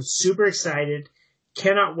else. I'm super excited.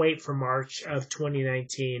 Cannot wait for March of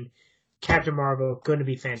 2019. Captain Marvel, going to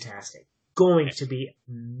be fantastic. Going to be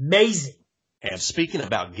amazing. And speaking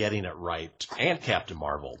about getting it right and Captain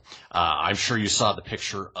Marvel, I'm sure you saw the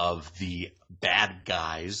picture of the bad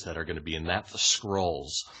guys that are going to be in that, the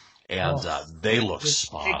Skrulls. And they look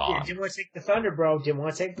spot on. Didn't want to take the thunder, bro. Didn't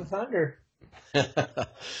want to take the thunder.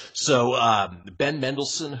 So Ben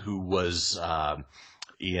Mendelsohn, who was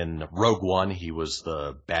in Rogue One, he was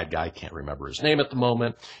the bad guy, can't remember his name at the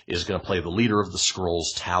moment, is going to play the leader of the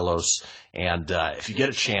Skrulls, Talos. And if you get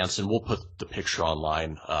a chance, and we'll put the picture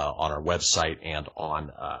online on our website and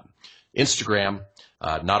on Instagram,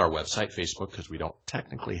 not our website, Facebook, because we don't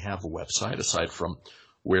technically have a website aside from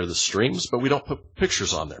where the streams, but we don't put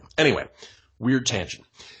pictures on there. Anyway, weird tangent.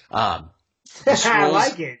 I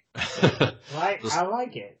like it. I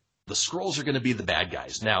like it. The Skrulls are going to be the bad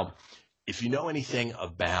guys. Now, if you know anything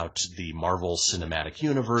about the Marvel Cinematic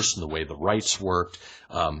Universe and the way the rights worked,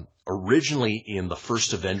 originally in the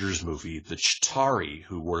first Avengers movie, the Chitauri,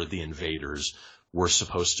 who were the invaders, were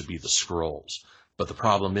supposed to be the Skrulls. But the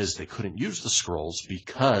problem is they couldn't use the Skrulls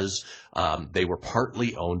because they were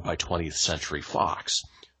partly owned by 20th Century Fox,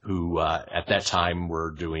 who at that time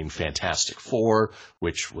were doing Fantastic Four,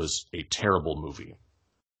 which was a terrible movie.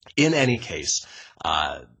 In any case,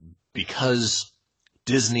 because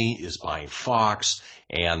Disney is buying Fox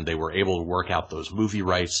and they were able to work out those movie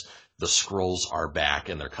rights, the Skrulls are back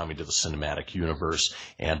and they're coming to the cinematic universe.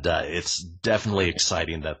 And it's definitely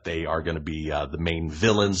exciting that they are going to be the main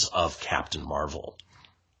villains of Captain Marvel.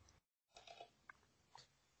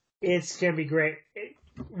 It's going to be great.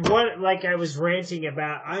 Like I was ranting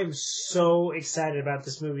about, I'm so excited about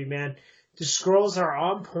this movie, man. The Skrulls are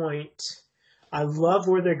on point. I love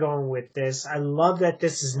where they're going with this. I love that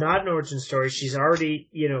this is not an origin story. She's already,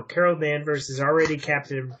 Carol Danvers is already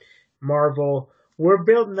Captain Marvel. We're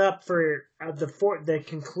building up for the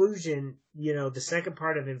conclusion, the second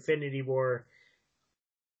part of Infinity War.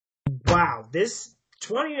 Wow, this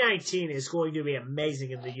 2019 is going to be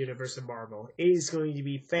amazing in the universe of Marvel. It is going to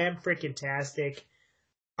be fan-freaking-tastic.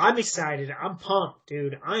 I'm excited. I'm pumped,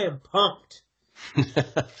 dude. I am pumped.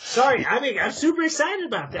 Sorry, I'm super excited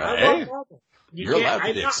about that. I love Marvel. You're allowed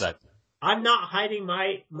to be excited. I'm not hiding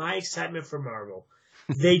my excitement for Marvel.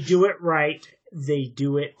 They do it right. They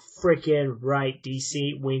do it freaking right.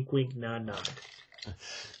 DC, wink, wink, nod, nod.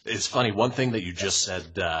 It's funny. One thing that you just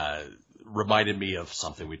said reminded me of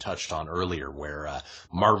something we touched on earlier where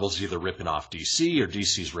Marvel's either ripping off DC or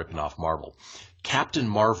DC's ripping off Marvel. Captain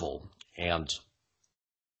Marvel and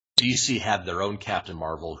DC had their own Captain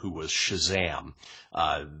Marvel, who was Shazam.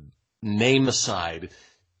 Name aside,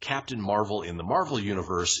 Captain Marvel in the Marvel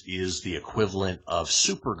Universe is the equivalent of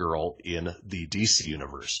Supergirl in the DC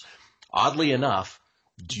Universe. Oddly enough,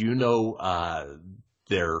 do you know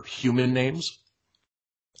their human names?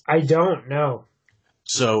 I don't know.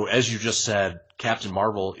 So, as you just said, Captain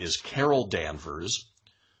Marvel is Carol Danvers.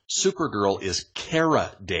 Supergirl is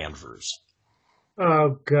Kara Danvers.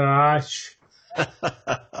 Oh, gosh.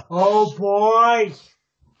 Oh, boy.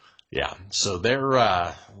 Yeah, so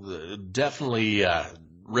they're definitely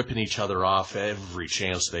ripping each other off every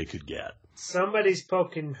chance they could get. Somebody's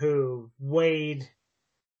poking who? Wade.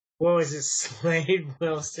 What was it? Slade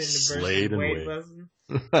Wilson Slade versus and Wade Wade. Wilson?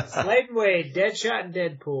 Slade and Wade, Deadshot and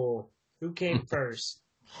Deadpool. Who came first?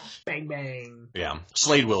 Bang, bang. Yeah,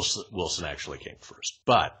 Slade Wilson actually came first,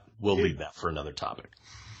 but we'll leave that for another topic.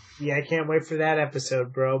 Yeah, I can't wait for that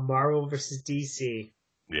episode, bro. Marvel versus DC.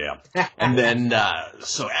 Yeah. And then,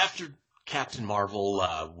 so after Captain Marvel,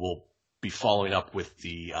 we'll be following up with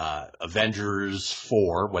the Avengers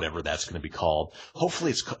 4, whatever that's going to be called.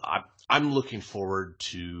 Hopefully I'm looking forward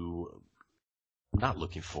to, not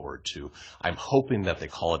looking forward to, I'm hoping that they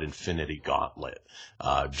call it Infinity Gauntlet.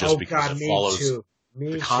 Just because it follows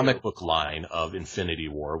the comic book line of Infinity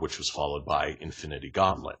War, which was followed by Infinity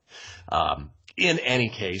Gauntlet. In any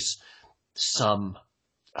case, some,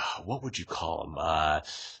 what would you call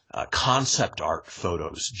them? Concept art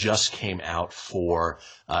photos just came out for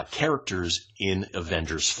characters in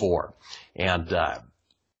Avengers 4. And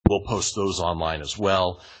we'll post those online as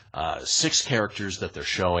well. 6 characters that they're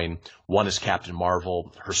showing. One is Captain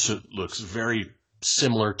Marvel. Her suit looks very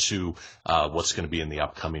similar to what's going to be in the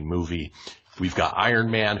upcoming movie. We've got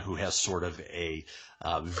Iron Man, who has sort of a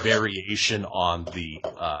variation on the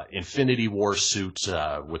Infinity War suit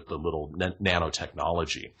with the little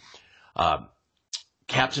nanotechnology.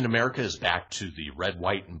 Captain America is back to the red,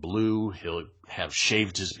 white, and blue. He'll have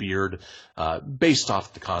shaved his beard based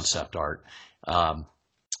off the concept art.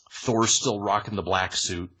 Thor's still rocking the black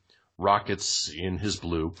suit. Rocket's in his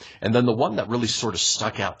blue. And then the one that really sort of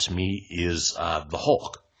stuck out to me is the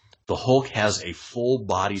Hulk. The Hulk has a full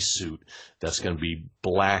body suit that's going to be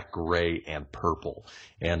black, gray, and purple.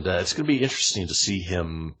 And it's going to be interesting to see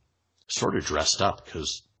him sort of dressed up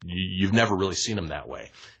because you've never really seen him that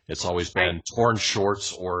way. It's always been torn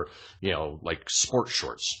shorts or, like sport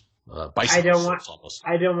shorts. Bicycle shorts almost.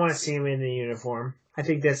 I don't want to see him in the uniform. I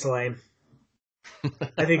think that's lame.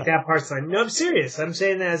 I think that part's lame. No, I'm serious. I'm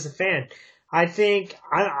saying that as a fan. I think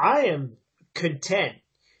I am content.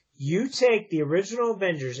 You take the original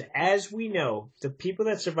Avengers, as we know, the people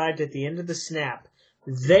that survived at the end of the snap,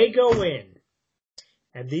 they go in.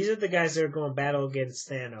 And these are the guys that are going to battle against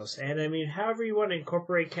Thanos. And I mean, however you want to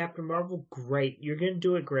incorporate Captain Marvel, great. You're going to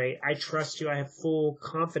do it great. I trust you. I have full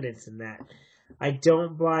confidence in that. I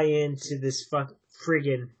don't buy into this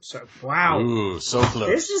friggin'. So, wow. Ooh, so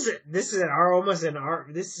close. This is almost an R.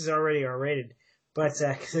 This is already R-rated. But,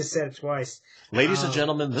 because I said it twice. Ladies and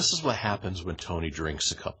gentlemen, this is what happens when Tony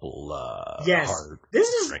drinks a couple hard drinks.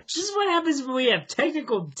 This is what happens when we have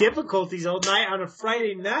technical difficulties all night on a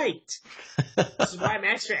Friday night. This is why I'm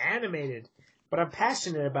extra animated. But I'm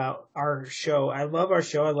passionate about our show. I love our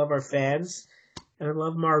show. I love our fans. And I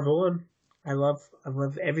love Marvel. And I love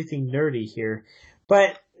everything nerdy here.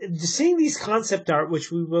 But seeing these concept art,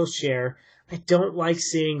 which we will share, I don't like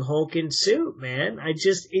seeing Hulk in suit, man.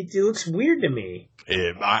 It looks weird to me.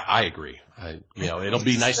 I agree. It'll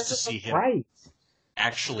be nice to see him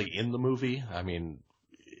actually in the movie. I mean,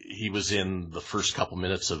 he was in the first couple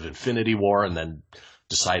minutes of Infinity War and then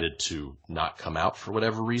decided to not come out for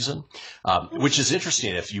whatever reason, which is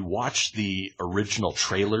interesting. If you watch the original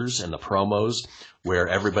trailers and the promos where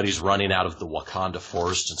everybody's running out of the Wakanda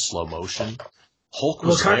forest in slow motion, Hulk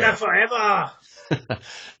was Wakanda there. forever!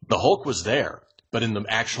 The Hulk was there, but in the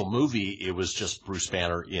actual movie, it was just Bruce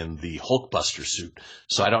Banner in the Hulkbuster suit.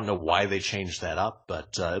 So I don't know why they changed that up,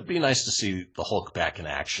 but it'd be nice to see the Hulk back in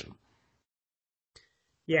action.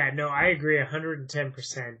 Yeah, no, I agree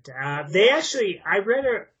 110%. I read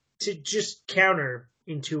to just counter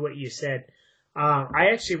into what you said, I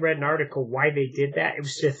actually read an article why they did that. It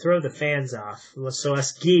was to throw the fans off. So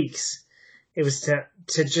us geeks, it was to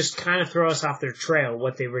just kind of throw us off their trail,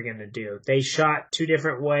 what they were going to do. They shot 2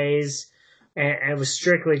 different ways, and it was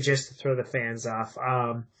strictly just to throw the fans off.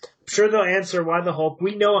 I'm sure they'll answer why the Hulk.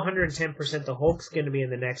 We know 110% the Hulk's going to be in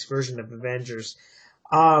the next version of Avengers.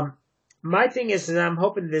 My thing is that I'm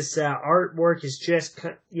hoping this artwork is just,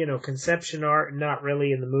 conception art, not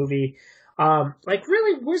really in the movie.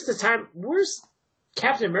 Really, where's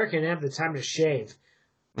Captain America going to have the time to shave?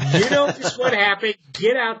 You know just what happened.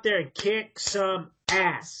 Get out there and kick some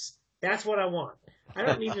ass. That's what I want. I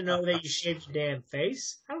don't need to know that you shaved your damn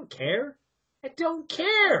face. I don't care. I don't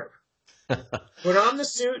care. Put on the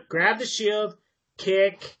suit, grab the shield,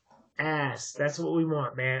 kick ass. That's what we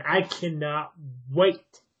want, man. I cannot wait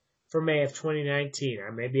for May of 2019.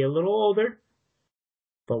 I may be a little older,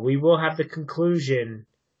 but we will have the conclusion.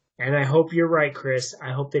 And I hope you're right, Chris.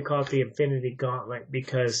 I hope they call it the Infinity Gauntlet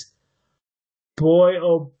because boy,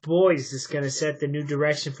 oh boy, is this going to set the new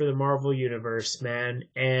direction for the Marvel Universe, man.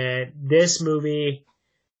 And this movie,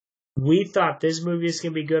 we thought this movie is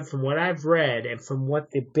going to be good from what I've read and from what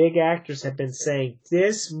the big actors have been saying.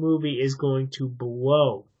 This movie is going to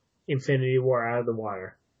blow Infinity War out of the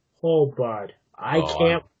water. Oh, bud. I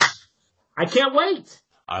can't wait.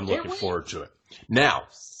 I'm looking forward to it. Now,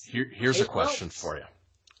 here's a question for you.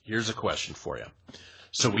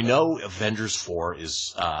 So we know Avengers 4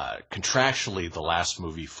 is contractually the last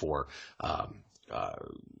movie for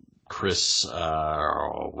Chris,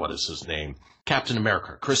 what is his name? Captain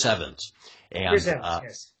America, Chris Evans. And, Chris Evans,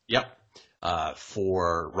 yes. Yep.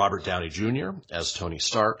 For Robert Downey Jr. as Tony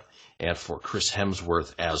Stark and for Chris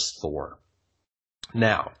Hemsworth as Thor.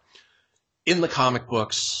 Now, in the comic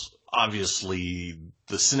books, obviously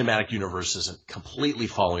the cinematic universe isn't completely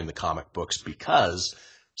following the comic books because,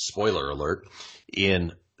 spoiler alert,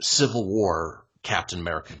 in Civil War, Captain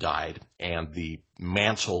America died, and the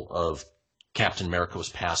mantle of Captain America was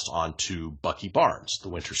passed on to Bucky Barnes, the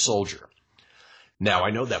Winter Soldier. Now,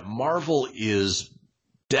 I know that Marvel is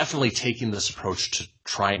definitely taking this approach to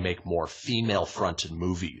try and make more female-fronted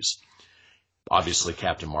movies. Obviously,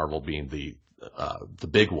 Captain Marvel being the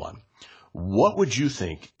big one. What would you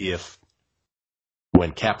think if,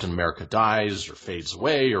 when Captain America dies or fades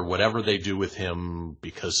away or whatever they do with him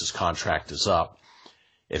because his contract is up,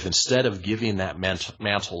 if instead of giving that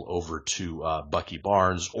mantle over to Bucky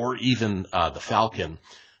Barnes or even the Falcon,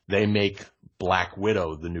 they make Black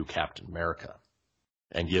Widow the new Captain America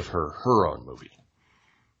and give her her own movie?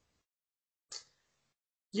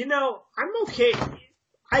 You know, I'm okay.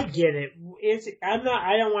 I get it. I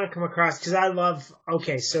don't want to come across because I love.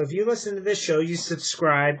 Okay, so if you listen to this show, you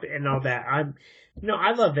subscribe and all that. I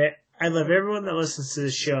love it. I love everyone that listens to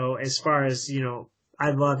the show. As far as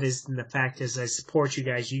I love is the fact is I support you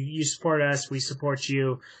guys. You support us. We support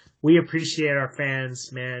you. We appreciate our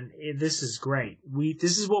fans, man. This is great.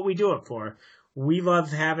 This is what we do it for. We love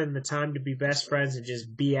having the time to be best friends and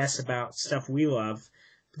just BS about stuff we love.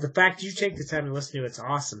 But the fact you take the time to listen to it's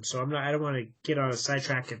awesome. So I don't want to get on a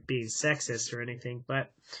sidetrack of being sexist or anything, but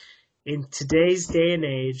in today's day and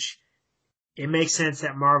age, it makes sense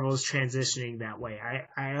that Marvel is transitioning that way.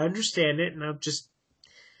 I understand it, and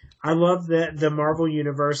I love the Marvel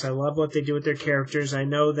universe. I love what they do with their characters. I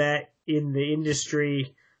know that in the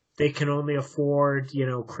industry, they can only afford,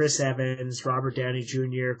 Chris Evans, Robert Downey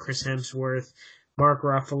Jr., Chris Hemsworth, Mark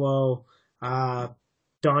Ruffalo,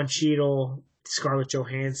 Don Cheadle, Scarlett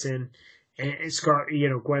Johansson, and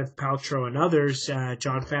Gwyneth Paltrow and others,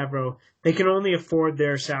 Jon Favreau. They can only afford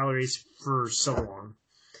their salaries for so long.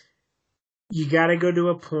 You got to go to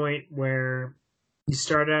a point where you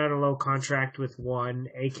start out a low contract with one,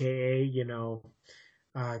 aka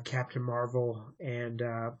Captain Marvel, and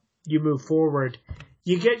you move forward.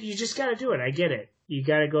 You just got to do it. I get it. You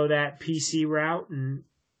got to go that PC route, and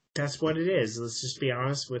that's what it is. Let's just be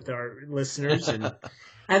honest with our listeners, and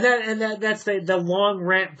that's the long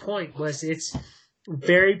rant point was it's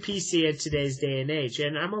very PC in today's day and age,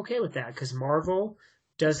 and I'm okay with that because Marvel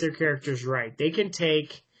does their characters right. They can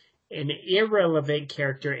take an irrelevant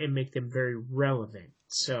character and make them very relevant.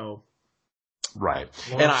 So, right.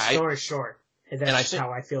 Story short, that's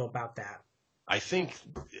how I feel about that. I think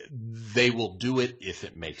they will do it if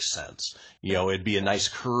it makes sense. It'd be a nice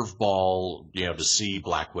curveball, to see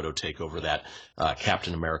Black Widow take over that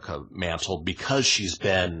Captain America mantle because she's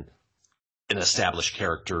been an established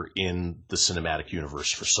character in the cinematic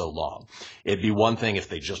universe for so long. It'd be one thing if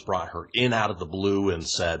they just brought her in out of the blue and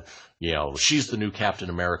said, she's the new Captain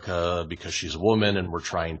America because she's a woman and we're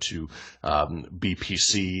trying to be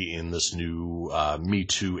PC in this new Me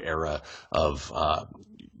Too era of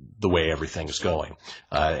the way everything is going.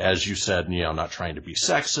 As you said, not trying to be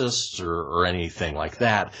sexist or anything like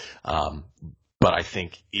that. But I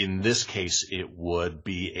think in this case, it would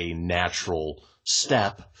be a natural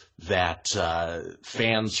step that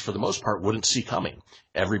fans, for the most part, wouldn't see coming.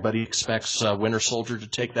 Everybody expects Winter Soldier to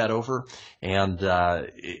take that over, and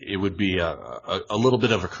it would be a little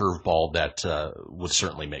bit of a curveball that would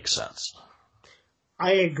certainly make sense.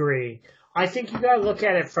 I agree. I think you got to look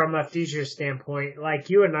at it from a future standpoint. Like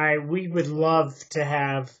you and I, we would love to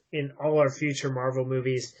have in all our future Marvel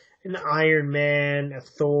movies an Iron Man, a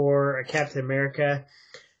Thor, a Captain America.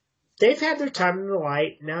 they've had their time in the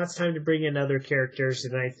light. Now it's time to bring in other characters,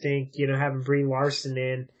 and I think, having Brie Larson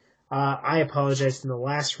in, I apologize in the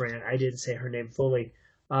last rant. I didn't say her name fully.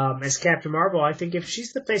 As Captain Marvel, I think if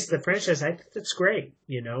she's the face of the franchise, I think that's great.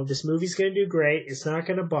 This movie's going to do great. It's not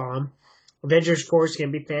going to bomb. Avengers 4 is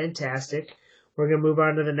going to be fantastic. We're going to move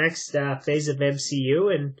on to the next phase of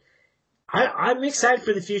MCU, and I'm excited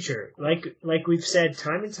for the future. Like we've said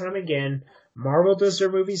time and time again, Marvel does their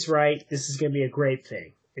movies right. This is going to be a great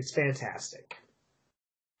thing. It's fantastic.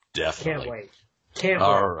 Definitely. Can't wait.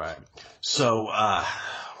 All right. So,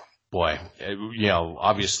 boy,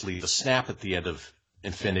 obviously the snap at the end of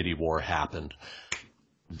Infinity War happened.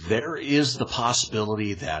 There is the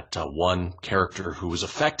possibility that one character who was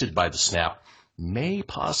affected by the snap may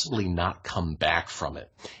possibly not come back from it.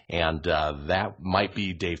 And that might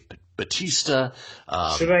be Dave Bautista.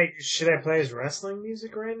 Should I play his wrestling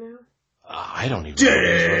music right now? I don't even know.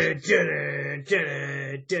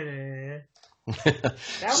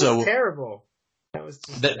 That was terrible. That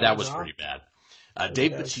was pretty bad.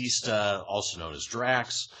 Dave Bautista, also known as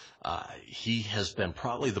Drax, he has been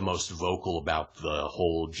probably the most vocal about the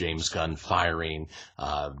whole James Gunn firing,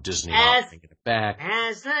 Disney not bringing it back.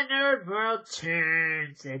 As the nerd world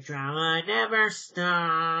turns, the drama never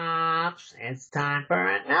stops. It's time for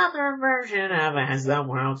another version of As the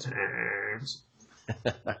World Turns.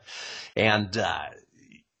 And,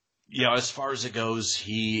 as far as it goes,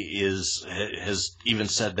 he has even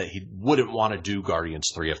said that he wouldn't want to do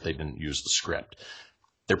Guardians 3 if they didn't use the script.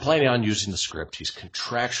 They're planning on using the script. He's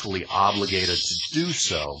contractually obligated to do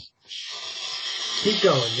so. Keep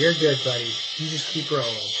going. You're good, buddy. You just keep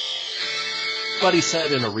rolling. But he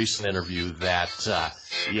said in a recent interview that,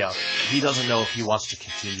 he doesn't know if he wants to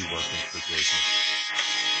continue working for Disney.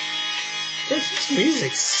 His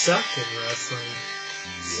music sucked in wrestling.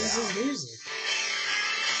 Yeah. This is his music.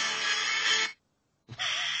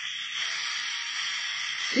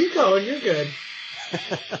 Keep going, you're good.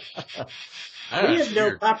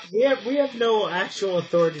 We have no actual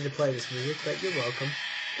authority to play this music, but you're welcome.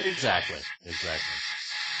 Exactly.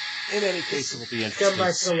 In any case, it'll be interesting. Done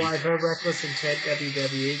by Saliva, Reckless Intent,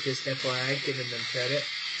 WWE, just FYI, giving them credit.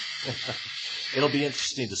 It'll be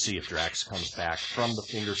interesting to see if Drax comes back from the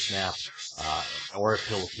finger snap, or if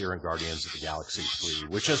he'll appear in Guardians of the Galaxy 3,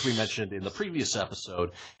 which, as we mentioned in the previous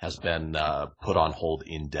episode, has been put on hold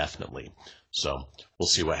indefinitely. So we'll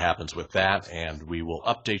see what happens with that, and we will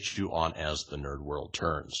update you on As the Nerd World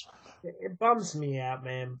Turns. It bums me out,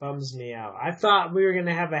 man. Bums me out. I thought we were going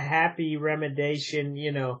to have a happy remediation,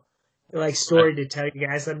 story to tell you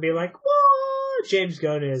guys. I'd be like, whoa, James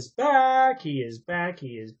Gunn is back. He is back.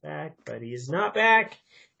 But he is not back.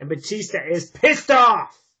 And Batista is pissed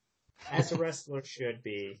off, as a wrestler should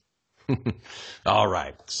be. All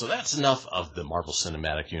right. So that's enough of the Marvel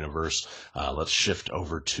Cinematic Universe. Let's shift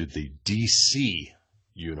over to the DC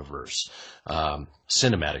Universe,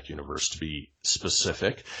 Cinematic Universe to be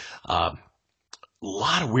specific. A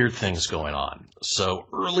lot of weird things going on. So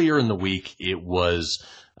earlier in the week, it was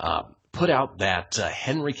put out that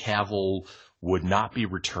Henry Cavill would not be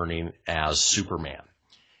returning as Superman.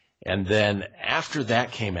 And then after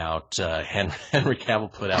that came out, Henry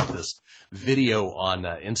Cavill put out this video on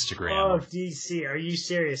Instagram. Oh, DC, are you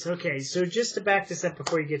serious? Okay, so just to back this up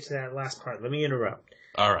before you get to that last part, let me interrupt.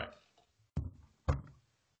 All right.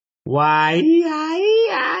 Why,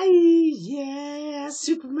 yeah,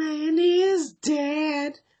 Superman is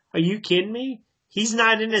dead. Are you kidding me? He's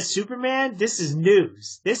not in as Superman? This is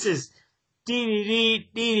news. This is this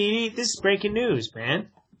is breaking news, man.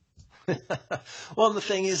 Well, the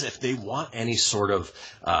thing is, if they want any sort of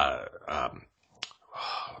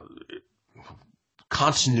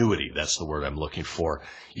continuity, that's the word I'm looking for,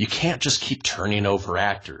 you can't just keep turning over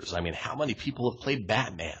actors. I mean, how many people have played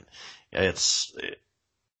Batman? It's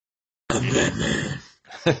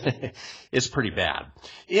pretty bad.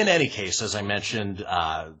 In any case, as I mentioned,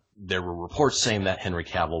 there were reports saying that Henry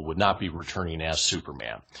Cavill would not be returning as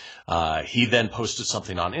Superman. He then posted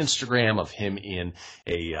something on Instagram of him in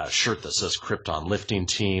a shirt that says Krypton Lifting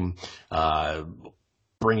Team,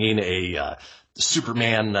 bringing a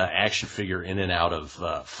Superman action figure in and out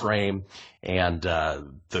of frame. And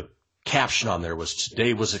the caption on there was,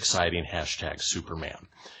 "Today was exciting, #Superman."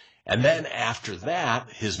 And then after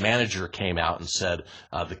that, his manager came out and said,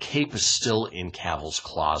 the cape is still in Cavill's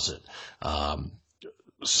closet.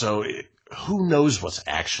 So who knows what's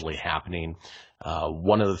actually happening?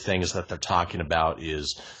 One of the things that they're talking about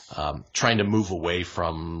is trying to move away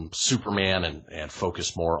from Superman and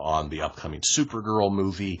focus more on the upcoming Supergirl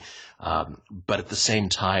movie. But at the same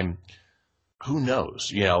time, who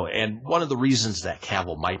knows? And one of the reasons that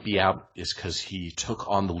Cavill might be out is because he took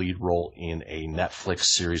on the lead role in a Netflix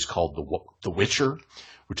series called The Witcher,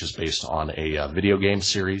 which is based on a video game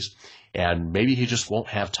series, and maybe he just won't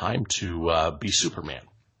have time to be Superman.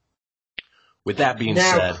 With that being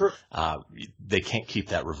said, they can't keep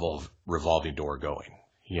that revolving door going.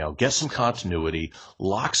 Get some continuity,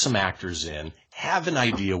 lock some actors in, have an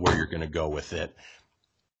idea where you're going to go with it,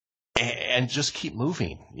 and just keep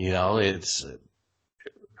moving.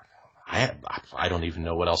 I don't even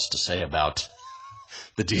know what else to say about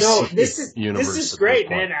the DC universe. This is great,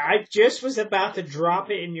 man. I just was about to drop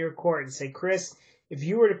it in your court and say, Chris, if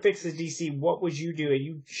you were to fix the DC, what would you do? And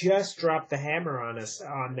you just dropped the hammer on us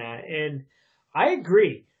on that. And I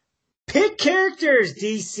agree. Pick characters,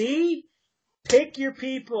 DC. Pick your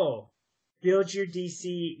people. Build your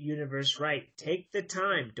DC universe right. Take the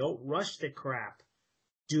time. Don't rush the crap.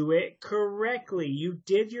 Do it correctly. You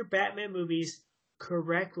did your Batman movies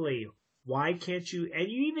correctly. Why can't you? And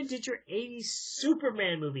you even did your 80s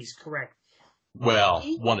Superman movies correct. Well,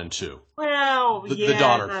 1 and 2. Well, the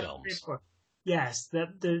daughter films. Yes,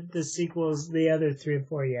 the sequels, the other 3 and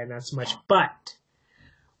 4, yeah, not so much. But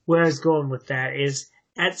where I was going with that is,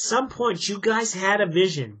 at some point, you guys had a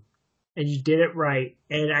vision, and you did it right.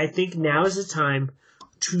 And I think now is the time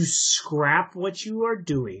to scrap what you are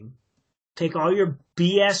doing. Take all your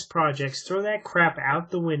BS projects, throw that crap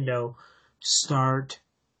out the window, start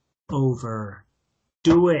over.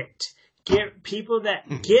 Do it. Get people get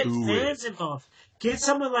fans involved. Get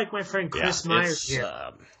someone like my friend Chris Myers here.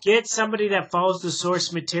 Get somebody that follows the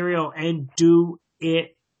source material and do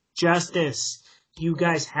it justice. You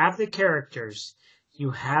guys have the characters.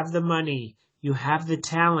 You have the money. You have the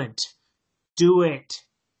talent. Do it.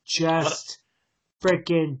 Just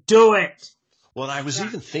freaking do it. Well, I was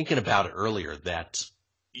even thinking about it earlier that,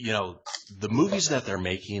 the movies that they're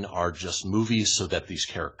making are just movies so that these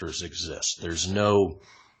characters exist. There's no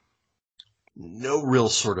real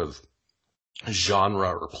sort of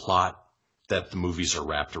genre or plot that the movies are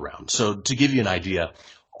wrapped around. So to give you an idea,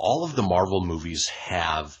 all of the Marvel movies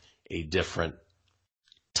have a different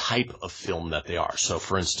type of film that they are. So,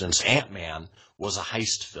 for instance, Ant-Man was a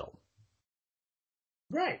heist film.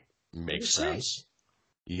 Right. Makes sense.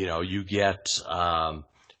 You get, Guardians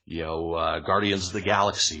of the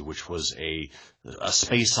Galaxy, which was a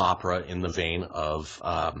space opera in the vein of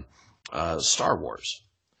Star Wars.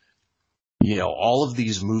 All of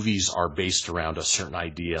these movies are based around a certain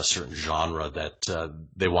idea, a certain genre that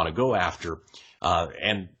they want to go after.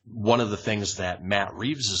 And one of the things that Matt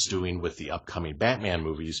Reeves is doing with the upcoming Batman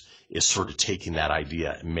movies is sort of taking that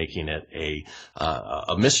idea and making it a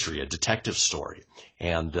mystery, a detective story.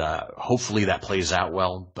 And hopefully that plays out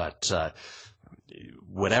well. But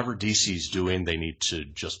whatever DC's doing, they need to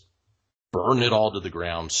just burn it all to the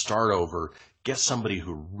ground, start over, get somebody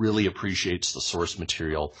who really appreciates the source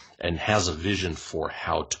material and has a vision for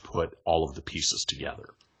how to put all of the pieces together.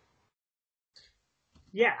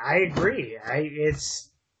 Yeah, I agree.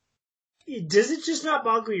 Does it just not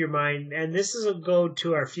boggle your mind? And this will go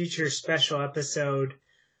to our future special episode,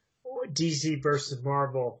 DC versus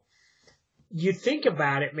Marvel. You think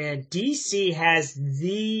about it, man. DC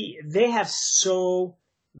they have so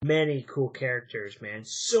many cool characters, man.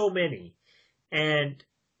 So many. And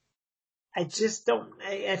I just don't,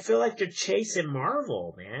 I feel like they're chasing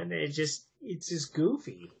Marvel, man. It's just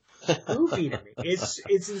goofy. Goofy to me.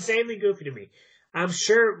 It's insanely goofy to me. I'm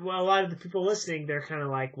sure a lot of the people listening, they're kind of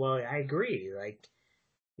like, well, I agree. Like,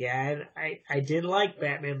 yeah, I did like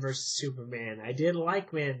Batman versus Superman. I did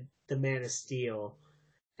like the Man of Steel.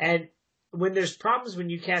 And when there's problems when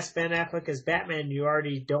you cast Ben Affleck as Batman, you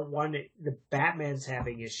already don't want it. The Batman's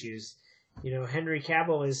having issues. Henry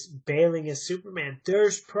Cavill is bailing as Superman.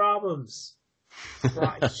 There's problems.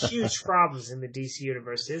 Huge problems in the DC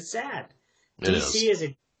universe. It's sad. DC is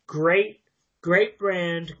a great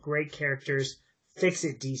brand, great characters. Fix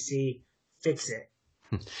it, DC. Fix it.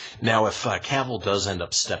 Now, if Cavill does end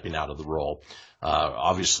up stepping out of the role,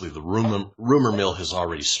 obviously the rumor mill has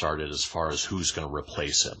already started as far as who's going to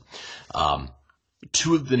replace him.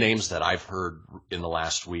 Two of the names that I've heard in the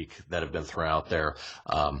last week that have been thrown out there,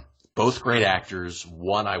 both great actors.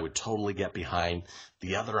 One I would totally get behind.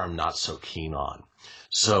 The other I'm not so keen on.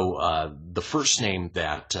 So the first name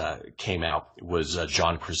that came out was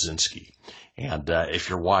John Krasinski. And if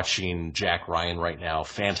you're watching Jack Ryan right now,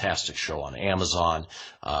 fantastic show on Amazon.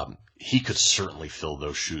 He could certainly fill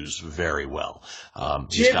those shoes very well.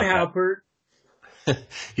 Jim Halpert.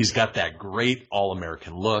 He's got that great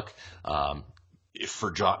all-American look.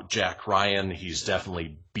 for Jack Ryan, he's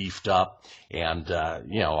definitely beefed up and,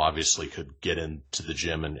 obviously could get into the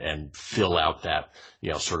gym and fill out that,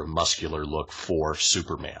 sort of muscular look for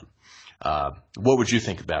Superman. What would you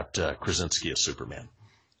think about Krasinski as Superman?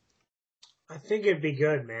 I think it'd be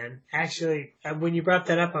good, man. Actually, when you brought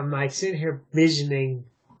that up, I'm like sitting here visioning,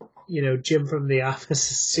 Jim from The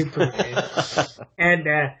Office as Superman.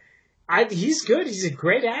 And he's good. He's a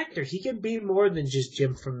great actor. He can be more than just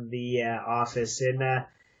Jim from The Office. And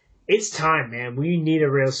it's time, man. We need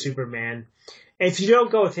a real Superman. If you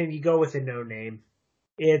don't go with him, you go with a no-name.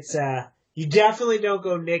 It's you definitely don't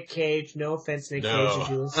go Nick Cage. No offense, Nick Cage, if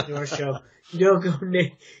you listen to our show. You don't go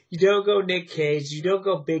Nick Cage. You don't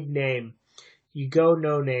go big name. You go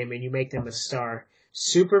no name and you make them a star.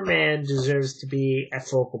 Superman deserves to be a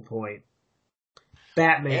focal point.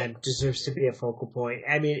 Batman deserves to be a focal point.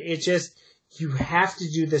 I mean, it just, you have to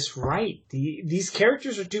do this right. These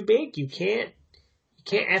characters are too big. You can't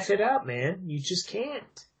F it up, man. You just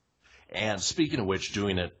can't. And speaking of which,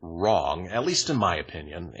 doing it wrong, at least in my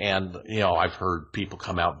opinion, and, I've heard people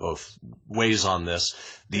come out both ways on this.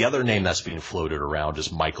 The other name that's being floated around is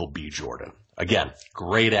Michael B. Jordan. Again,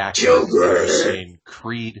 great actor. I've seen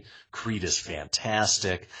Creed. Creed is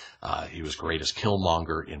fantastic. He was great as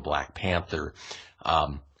Killmonger in Black Panther.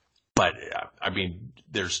 But,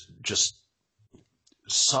 there's just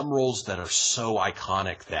some roles that are so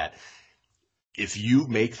iconic that if you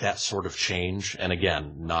make that sort of change, and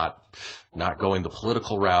again, not going the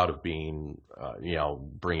political route of being,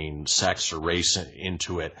 bringing sex or race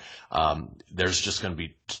into it, there's just going to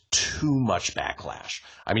be too much backlash.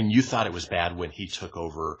 I mean, you thought it was bad when he took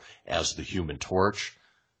over as the Human Torch.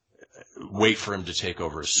 Wait for him to take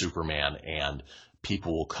over as Superman, and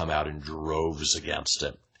people will come out in droves against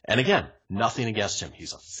it. And again, nothing against him.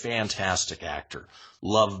 He's a fantastic actor.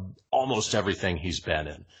 Love almost everything he's been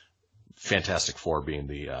in. Fantastic Four being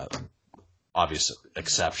the obvious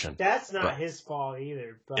exception. That's not his fault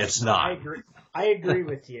either. But it's not. I agree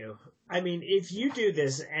with you. I mean, if you do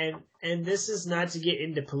this, and this is not to get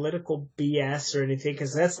into political BS or anything,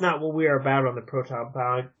 because that's not what we are about on the Proton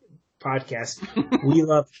podcast. We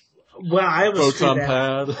love. Well, I almost Proton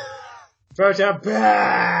Pad. Proton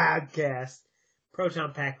Podcast.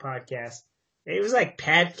 Proton Pack Podcast. It was like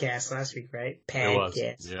Padcast last week, right?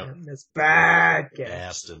 Padcast. Yeah. That's Padcast.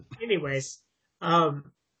 Aston. Anyways,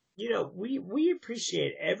 we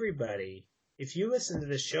appreciate everybody. If you listen to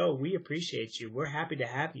the show, we appreciate you. We're happy to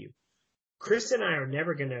have you. Chris and I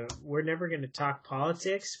we're never gonna talk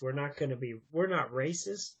politics. We're not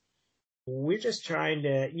racist. We're just trying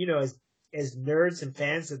to, as nerds and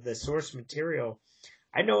fans of the source material,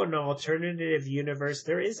 I know in an alternative universe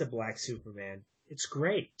there is a black Superman. It's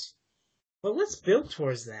great. But let's build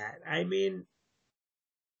towards that. I mean,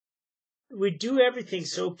 we do everything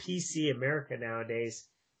so PC America nowadays.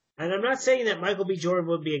 And I'm not saying that Michael B. Jordan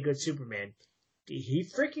would be a good Superman. He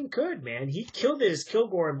freaking could, man. He killed it as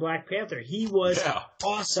Kilgore in Black Panther. He was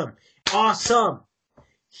awesome. Awesome.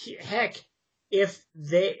 Heck, if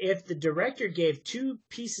the director gave two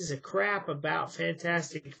pieces of crap about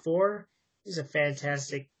Fantastic Four, he's a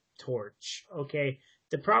fantastic torch. Okay?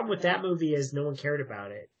 The problem with that movie is no one cared about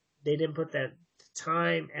it. They didn't put that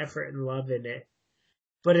time, effort, and love in it.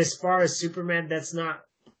 But as far as Superman, that's not...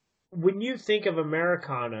 When you think of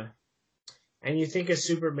Americana, and you think of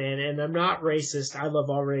Superman, and I'm not racist, I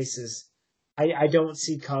love all races. I don't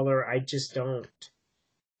see color, I just don't.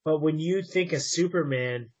 But when you think of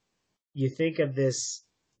Superman, you think of this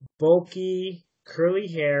bulky, curly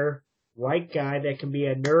hair, white guy that can be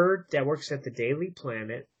a nerd that works at the Daily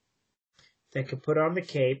Planet, that can put on the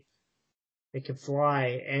cape, they can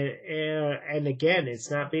fly, and again,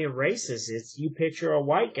 it's not being racist. It's you picture a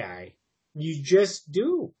white guy. You just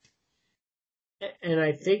do. And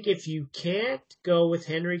I think if you can't go with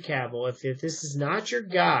Henry Cavill, if this is not your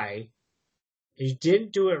guy, you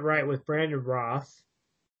didn't do it right with Brandon Roth,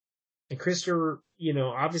 and Christopher,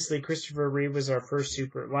 obviously Christopher Reeve was our first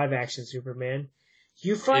live action Superman.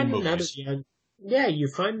 You find another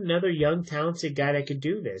young, talented guy that could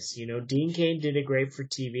do this. Dean Cain did it great for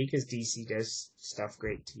TV because DC does stuff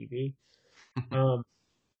great TV.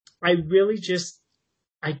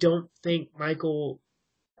 I don't think Michael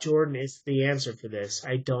Jordan is the answer for this.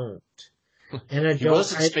 I don't. And I he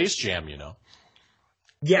was in Space Jam,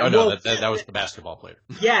 Yeah. Oh, no, that was the basketball player.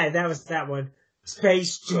 Yeah, that was that one.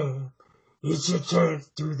 Space Jam. It's your chance.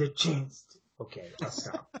 Do the chance. Okay, I'll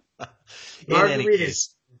stop.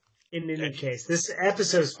 Margaritas. In any case, this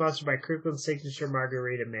episode is sponsored by Kirkland Signature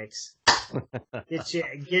Margarita Mix.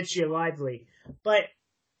 Get you lively. But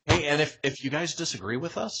Hey, and if you guys disagree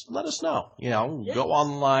with us, let us know. Go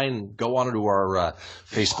online, go onto our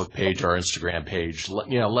Facebook page, our Instagram page.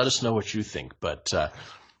 Let us know what you think. But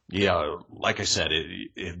like I said,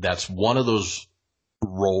 that's one of those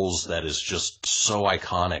roles that is just so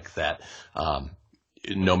iconic that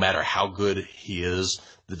no matter how good he is,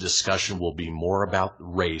 the discussion will be more about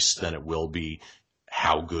race than it will be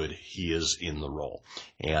how good he is in the role.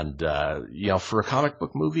 And, for a comic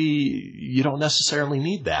book movie, you don't necessarily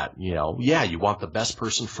need that. Yeah, you want the best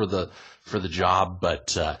person for the job,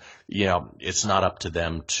 but, it's not up to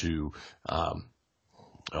them to, what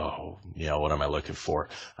am I looking for?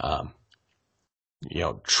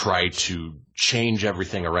 Try to change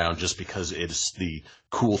everything around just because it's the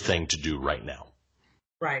cool thing to do right now.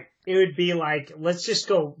 Right. It would be like, let's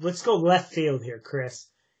go left field here, Chris.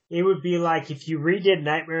 It would be like if you redid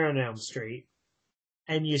Nightmare on Elm Street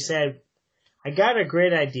and you said, I got a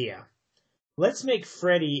great idea. Let's make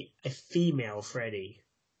Freddy a female Freddy.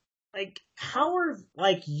 Like, how are,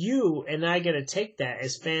 you and I going to take that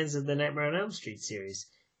as fans of the Nightmare on Elm Street series?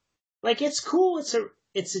 Like, it's cool.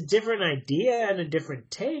 It's a different idea and a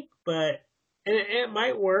different take, and it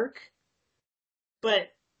might work. But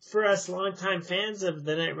for us longtime fans of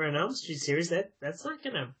the Nightmare on Elm Street series, that's not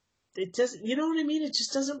going to... It doesn't, you know what I mean? It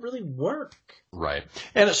just doesn't really work. Right.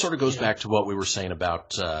 And it sort of goes back to what we were saying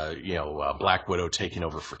about, Black Widow taking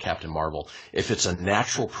over for Captain Marvel. If it's a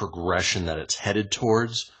natural progression that it's headed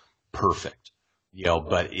towards, perfect.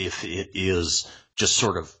 But if it is just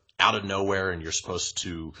sort of out of nowhere and you're supposed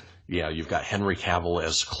to, you've got Henry Cavill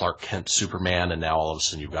as Clark Kent Superman, and now all of a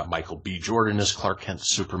sudden you've got Michael B. Jordan as Clark Kent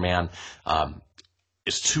Superman,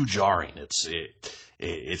 it's too jarring.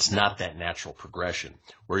 It's not that natural progression.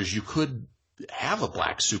 Whereas you could have a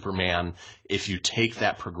black Superman if you take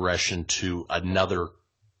that progression to another,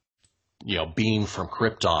 being from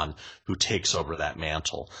Krypton who takes over that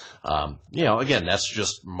mantle. Again, that's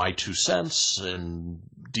just my 2 cents, and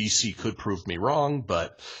DC could prove me wrong,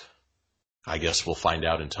 but I guess we'll find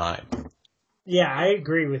out in time. Yeah, I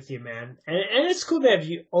agree with you, man. And it's cool to have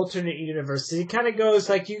alternate universes. It kind of goes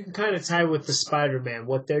like you can kind of tie with the Spider-Man,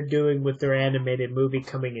 what they're doing with their animated movie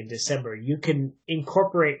coming in December. You can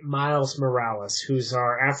incorporate Miles Morales, who's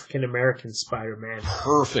our African-American Spider-Man.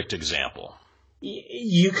 Perfect example.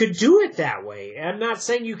 You could do it that way. I'm not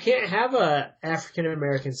saying you can't have a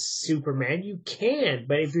African-American Superman. You can,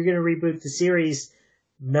 but if you're going to reboot the series,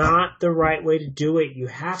 not the right way to do it. You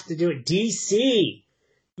have to do it. DC!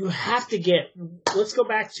 You have to let's go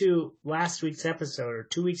back to last week's episode or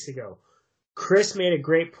 2 weeks ago. Chris made a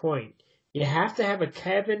great point. You have to have a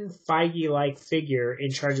Kevin Feige-like figure in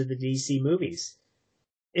charge of the DC movies.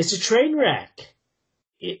 It's a train wreck.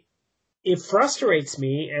 It frustrates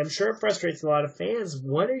me, and I'm sure it frustrates a lot of fans.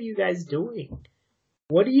 What are you guys doing?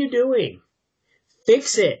 What are you doing?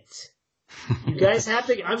 Fix it. You guys have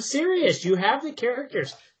to... I'm serious. You have the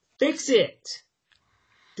characters. Fix it.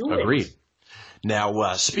 Do it. Agreed.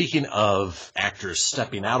 Now, speaking of actors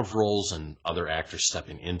stepping out of roles and other actors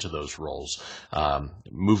stepping into those roles,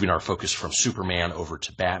 moving our focus from Superman over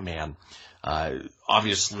to Batman,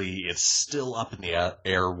 obviously it's still up in the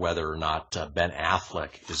air whether or not Ben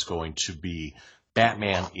Affleck is going to be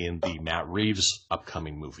Batman in the Matt Reeves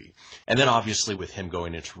upcoming movie. And then obviously with him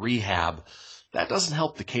going into rehab, that doesn't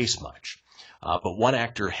help the case much. But one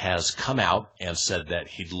actor has come out and said that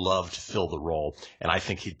he'd love to fill the role, and I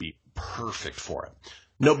think he'd be perfect for it.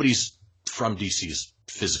 Nobody's from DC's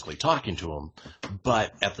physically talking to him,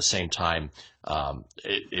 but at the same time,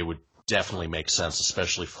 it would definitely make sense,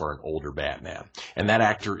 especially for an older Batman. And that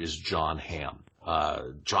actor is Jon Hamm.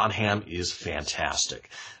 Jon Hamm is fantastic.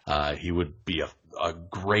 He would be a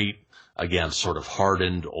great, again, sort of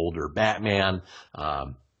hardened older Batman.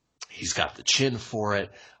 He's got the chin for it.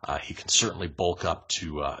 He can certainly bulk up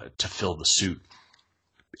to fill the suit.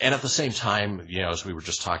 And at the same time, as we were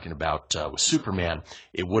just talking about with Superman,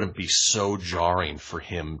 it wouldn't be so jarring for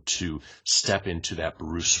him to step into that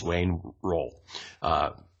Bruce Wayne role.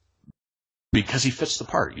 Because he fits the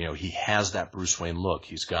part. He has that Bruce Wayne look.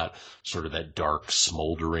 He's got sort of that dark,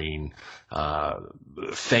 smoldering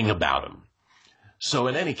thing about him. So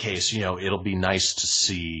in any case, it'll be nice to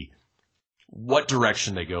see what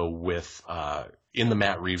direction they go with in the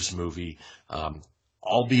Matt Reeves movie.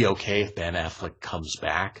 I'll be okay if Ben Affleck comes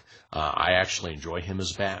back. I actually enjoy him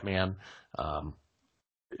as Batman.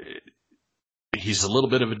 He's a little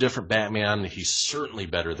bit of a different Batman. He's certainly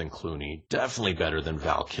better than Clooney, definitely better than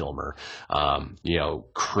Val Kilmer.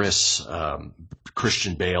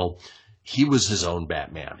 Christian Bale, he was his own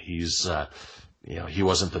Batman. He's, he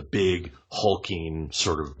wasn't the big, hulking,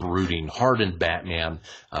 sort of brooding, hardened Batman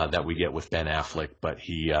that we get with Ben Affleck, but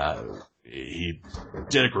he he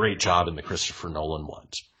did a great job in the Christopher Nolan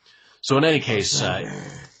ones. So in any case,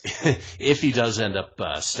 if he does end up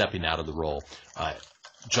stepping out of the role,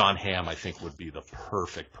 John Hamm, I think, would be the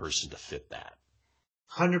perfect person to fit that.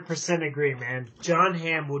 100% agree, man. John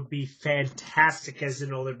Hamm would be fantastic as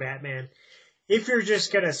an older Batman if you're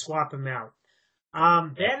just going to swap him out.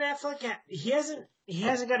 Ben Affleck, he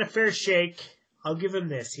hasn't got a fair shake. I'll give him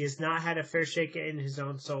this. He has not had a fair shake in his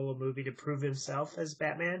own solo movie to prove himself as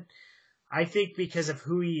Batman. I think because of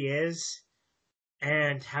who he is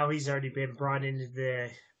and how he's already been brought into the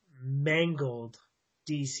mangled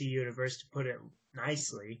DC universe, to put it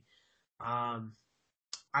nicely. I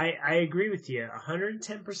agree with you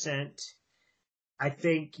 110%. I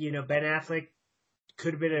think, Ben Affleck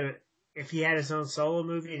could have been if he had his own solo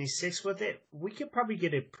movie and he sticks with it, we could probably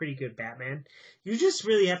get a pretty good Batman. You just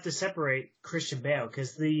really have to separate Christian Bale,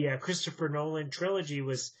 because the Christopher Nolan trilogy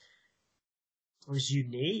was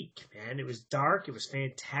unique, man. It was dark. It was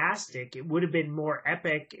fantastic. It would have been more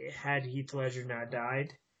epic had Heath Ledger not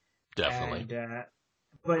died. Definitely.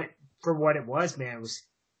 But for what it was, man, it was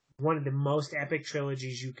one of the most epic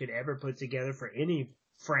trilogies you could ever put together for any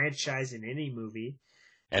franchise in any movie.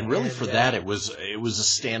 And really, for that, it was a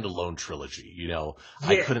standalone trilogy.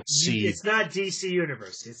 I couldn't see. It's not DC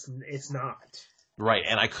Universe. It's not. Right,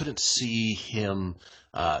 and I couldn't see him,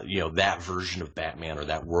 that version of Batman or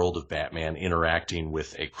that world of Batman interacting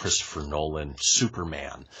with a Christopher Nolan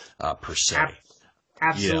Superman per se.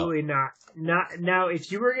 Absolutely not. Not now.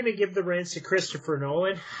 If you were going to give the reins to Christopher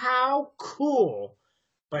Nolan, how cool,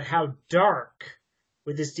 but how dark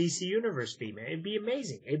would this DC Universe be, man? It'd be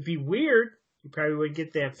amazing. It'd be weird. You probably wouldn't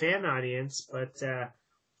get that fan audience, but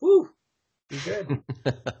be good.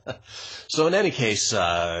 So in any case,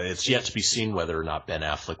 it's yet to be seen whether or not Ben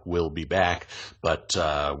Affleck will be back, but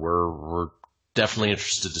we're definitely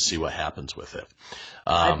interested to see what happens with it.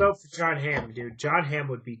 I vote for John Hamm, dude. John Hamm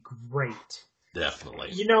would be great.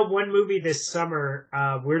 Definitely. One movie this summer,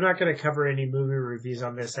 we're not going to cover any movie reviews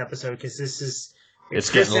on this episode because this is...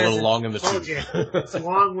 It's getting a little long in the tooth. It's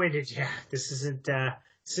long-winded, yeah. This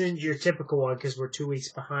isn't your typical one because we're 2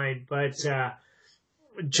 weeks behind. But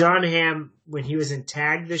John Hamm, when he was in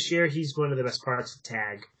Tag this year, he's one of the best parts of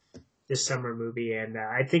Tag, this summer movie. And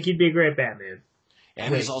I think he'd be a great Batman.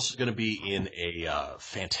 And he's also going to be in a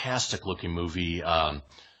fantastic-looking movie,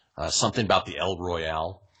 something about the El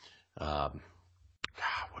Royale.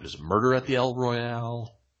 What is it, Murder at the El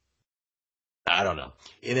Royale? I don't know.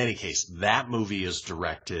 In any case, that movie is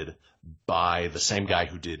directed by the same guy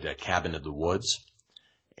who did Cabin in the Woods.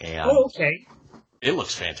 And okay. It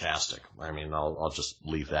looks fantastic. I mean, I'll just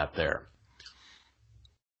leave that there.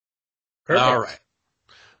 Perfect. All right.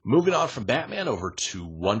 Moving on from Batman over to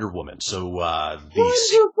Wonder Woman. So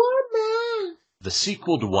the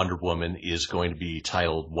sequel to Wonder Woman is going to be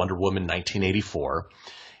titled Wonder Woman 1984.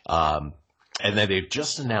 And then they've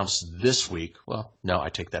just announced this week, well, no, I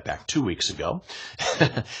take that back, 2 weeks ago,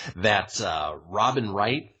 that Robin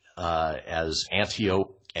Wright as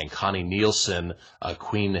Antiope and Connie Nielsen,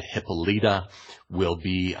 Queen Hippolyta, will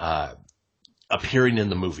be appearing in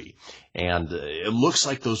the movie. And it looks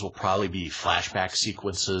like those will probably be flashback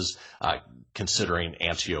sequences, considering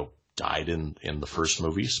Antiope died in the first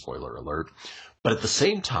movie, spoiler alert. But at the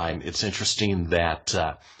same time, it's interesting that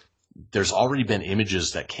there's already been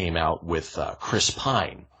images that came out with Chris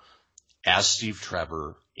Pine as Steve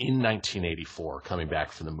Trevor in 1984 coming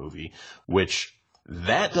back from the movie, which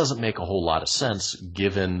that doesn't make a whole lot of sense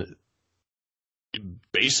given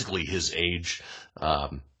basically his age,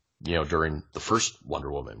 during the first Wonder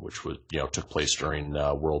Woman, which was, took place during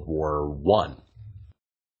World War I.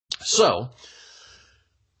 So,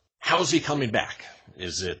 how is he coming back?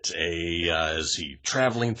 Is he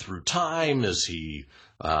traveling through time? Is he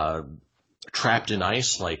trapped in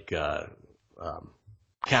ice like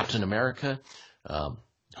Captain America?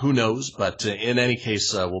 Who knows? But in any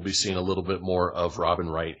case, we'll be seeing a little bit more of Robin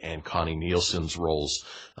Wright and Connie Nielsen's roles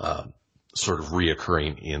sort of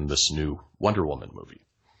reoccurring in this new Wonder Woman movie.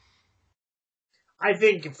 I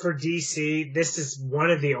think for DC, this is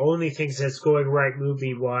one of the only things that's going right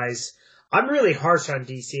movie-wise. I'm really harsh on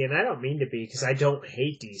DC, and I don't mean to be because I don't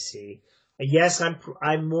hate DC. Yes,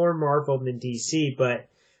 I'm more Marvel than DC, but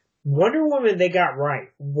Wonder Woman they got right.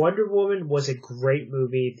 Wonder Woman was a great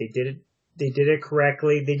movie. They did it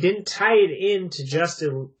correctly. They didn't tie it into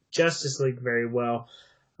Justice League very well,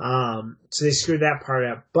 so they screwed that part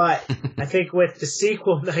up. But I think with the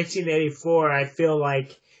sequel, 1984, I feel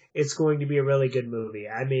like it's going to be a really good movie.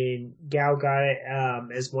 I mean, Gal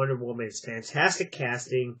Gadot as Wonder Woman is fantastic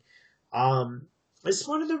casting. It's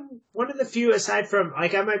one of the few, aside from,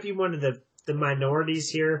 like, I might be one of the minorities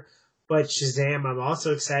here, but Shazam I'm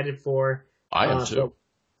also excited for. I am too.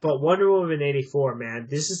 But Wonder Woman 84, man,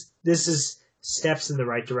 this is steps in the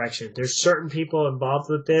right direction. There's certain people involved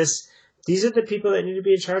with this. These are the people that need to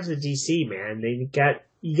be in charge of DC, man. You gotta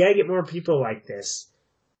get more people like this.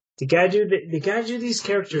 They gotta do these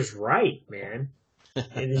characters right, man.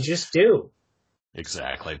 And they just do.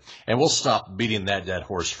 Exactly. And we'll stop beating that dead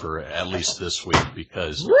horse for at least this week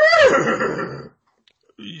because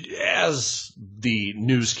as the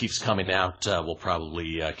news keeps coming out, we'll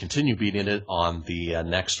probably continue beating it on the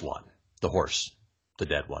next one. The horse. The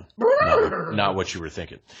dead one. Not what you were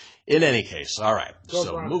thinking. In any case, all right.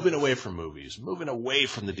 So moving away from movies, moving away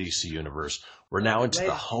from the DC universe, we're now into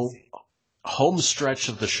the home stretch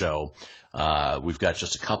of the show. We've got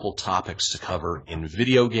just a couple topics to cover in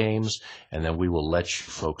video games, and then we will let you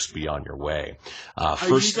folks be on your way. Are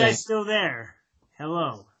you guys still there?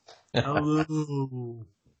 Hello. Hello.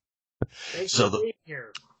 Thanks for being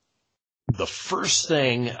here. The first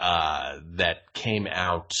thing that came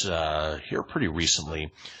out here pretty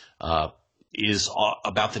recently is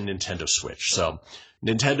about the Nintendo Switch. So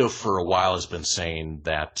Nintendo for a while has been saying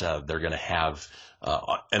that they're going to have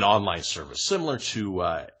an online service similar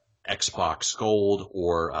to Xbox Gold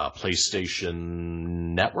or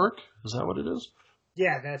PlayStation Network. Is that what it is?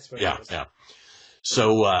 Yeah, that's what it is. Yeah.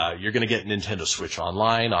 So you're going to get Nintendo Switch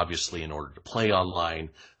Online. Obviously, in order to play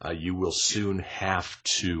online, you will soon have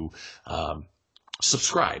to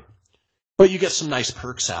subscribe. But you get some nice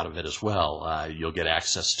perks out of it as well. You'll get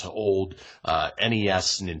access to old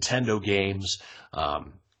NES, Nintendo games,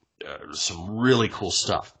 some really cool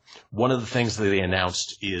stuff. One of the things that they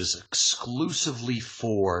announced is exclusively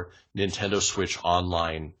for Nintendo Switch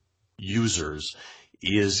Online users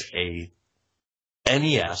is a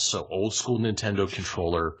NES, so old school Nintendo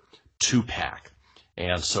controller 2-pack.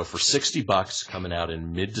 And so for $60 coming out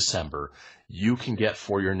in mid-December, you can get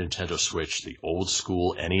for your Nintendo Switch the old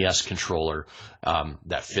school NES controller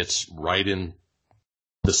that fits right in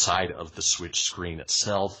the side of the Switch screen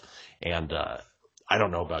itself. And I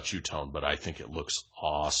don't know about you, Tone, but I think it looks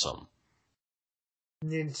awesome.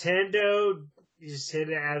 Nintendo just hit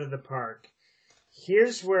it out of the park.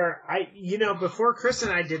 Here's where before Chris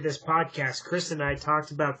and I did this podcast, Chris and I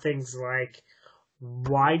talked about things like,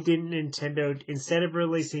 why didn't Nintendo, instead of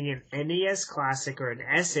releasing an NES Classic or an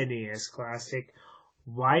SNES Classic,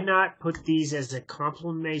 why not put these as a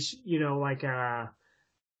compilation,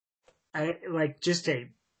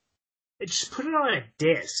 just put it on a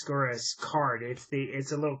disc or a card.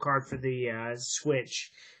 It's a little card for the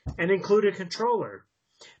Switch, and include a controller,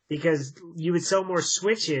 because you would sell more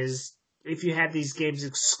Switches if you had these games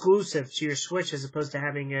exclusive to your Switch as opposed to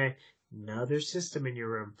having another system in your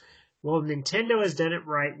room. Well, Nintendo has done it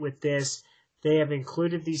right with this. They have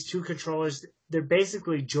included these two controllers. They're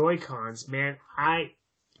basically Joy-Cons, man.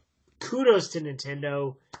 Kudos to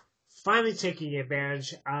Nintendo. Finally taking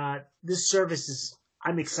advantage. This service is,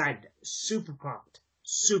 I'm excited. Super pumped.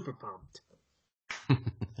 Super pumped.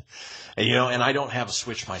 And I don't have a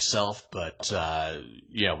Switch myself, but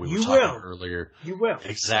we were talking earlier. You will.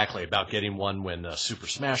 Exactly, about getting one when Super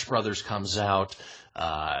Smash Brothers comes out.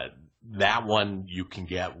 That one you can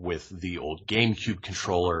get with the old GameCube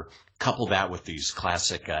controller. Couple that with these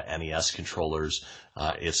classic NES controllers.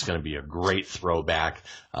 It's going to be a great throwback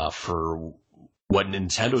for what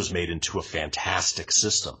Nintendo's made into a fantastic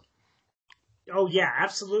system. Oh yeah,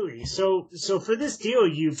 absolutely. So for this deal,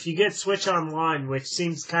 if you get Switch Online, which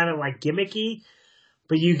seems kind of like gimmicky,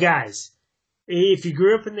 but you guys, if you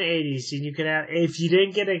grew up in the 80s and if you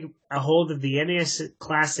didn't get a hold of the NES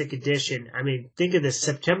Classic Edition, I mean, think of this,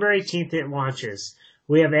 September 18th it launches.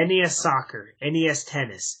 We have NES Soccer, NES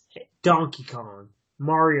Tennis, Donkey Kong,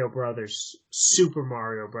 Mario Brothers, Super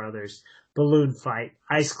Mario Brothers, Balloon Fight,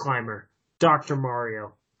 Ice Climber, Dr.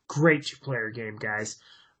 Mario. Great two-player game, guys.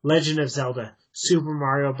 Legend of Zelda, Super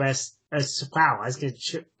Mario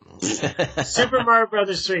Super Mario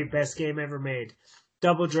Brothers 3, best game ever made.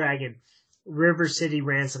 Double Dragon, River City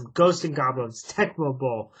Ransom, Ghosts and Goblins, Tecmo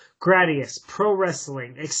Bowl, Gradius, Pro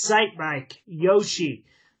Wrestling, Excite Bike, Yoshi.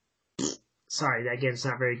 Sorry, that game's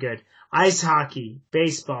not very good. Ice Hockey,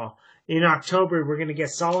 Baseball. In October, we're going to get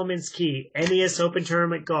Solomon's Key, NES Open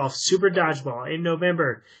Tournament Golf, Super Dodgeball. In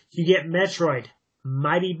November, you get Metroid,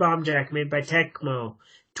 Mighty Bomb Jack made by Tecmo,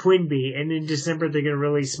 Twinbee, and in December they're going to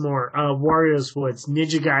release more. Wario's Woods,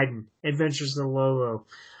 Ninja Gaiden, Adventures of Lolo.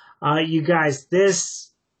 You guys,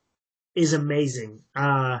 this is amazing.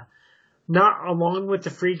 Not along with the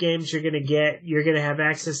free games you're going to have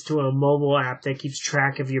access to a mobile app that keeps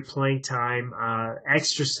track of your playing time,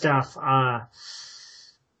 extra stuff.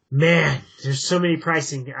 Man, there's so many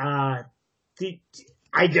pricing.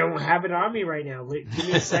 I don't have it on me right now. Give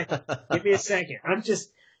me a second. Give me a second.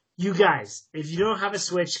 You guys, if you don't have a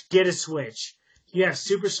Switch, get a Switch. You have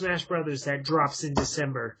Super Smash Brothers that drops in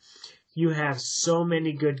December. You have so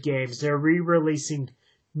many good games. They're re-releasing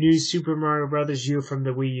new Super Mario Brothers U from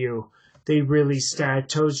the Wii U. They released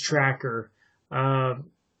Toad's Tracker.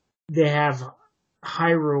 They have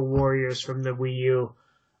Hyrule Warriors from the Wii U.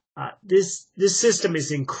 This system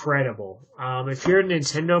is incredible. If you're a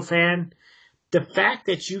Nintendo fan, the fact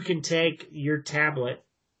that you can take your tablet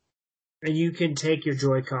and you can take your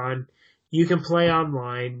Joy-Con, you can play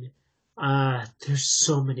online. There's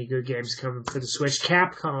so many good games coming for the Switch.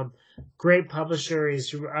 Capcom, great publisher,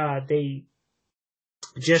 they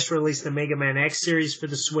just released the Mega Man X series for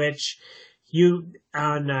the Switch. September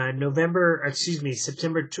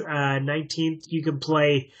 19th, you can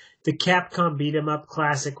play the Capcom Beat 'em Up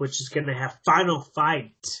Classic, which is going to have Final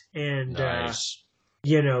Fight, and Nice.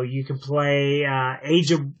 you can play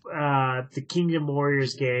Age of the Kingdom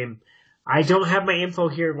Warriors game. I don't have my info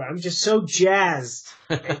here, but I'm just so jazzed.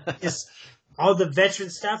 Just all the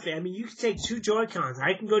veteran stuff. I mean, you can take 2 Joy-Cons.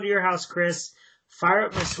 I can go to your house, Chris, fire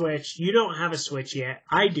up my Switch. You don't have a Switch yet.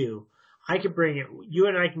 I do. I can bring it. You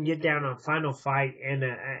and I can get down on Final Fight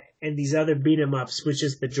and these other beat 'em ups, which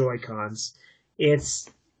is the Joy-Cons. It's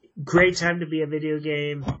great time to be a video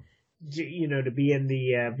game, to be in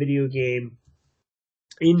the video game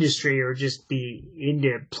industry or just be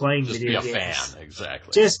into playing video games. Just be a fan,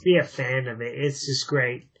 exactly. Just be a fan of it. It's just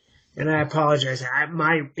great. And I apologize.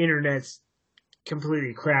 My internet's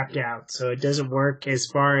completely crapped out, so it doesn't work as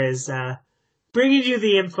far as bringing you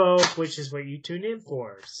the info, which is what you tune in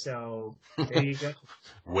for. So there you go.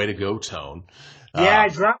 Way to go, Tone. Yeah, I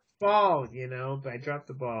dropped the ball, but I dropped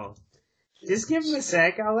the ball. Just give him a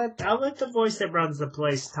sec. I'll let the voice that runs the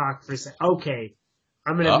place talk for a sec. Okay.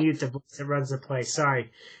 I'm going to mute the voice that runs the place.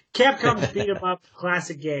 Sorry. Capcom's Beat 'em Up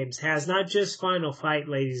Classic Games has not just Final Fight,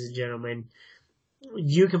 ladies and gentlemen.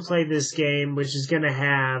 You can play this game, which is going to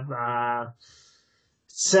have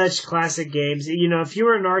such classic games. If you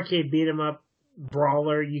were an arcade beat 'em up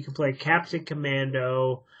brawler, you can play Captain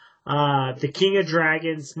Commando, The King of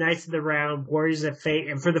Dragons, Knights of the Round, Warriors of Fate,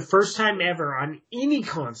 and for the first time ever on any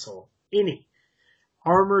console,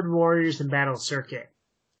 Armored Warriors and Battle Circuit.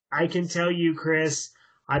 I can tell you, Chris,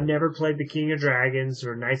 I've never played The King of Dragons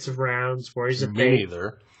or Knights of Rounds, Warriors of Fate. Me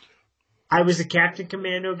neither. I was a Captain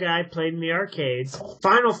Commando guy, played in the arcades.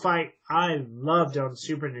 Final Fight, I loved on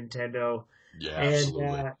Super Nintendo. Yeah, absolutely.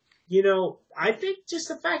 And, I think just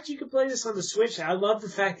the fact you can play this on the Switch, I love the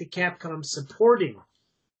fact that Capcom's supporting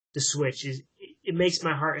the Switch. It makes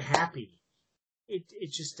my heart happy.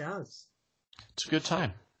 It just does. It's a good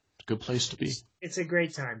time. It's a good place to be. It's a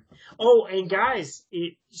great time. Oh, and guys,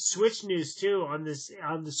 Switch news too on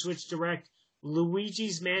the Switch Direct.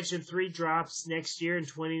 Luigi's Mansion 3 drops next year in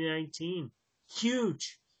 2019.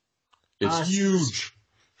 Huge. It's huge.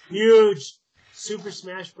 Huge. Super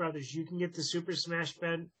Smash Brothers. You can get the Super Smash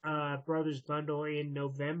Brothers bundle in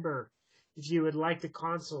November if you would like the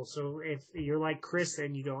console. So if you're like Chris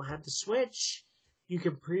and you don't have the Switch, you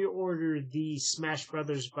can pre-order the Smash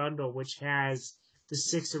Brothers bundle, which has the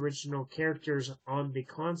 6 original characters on the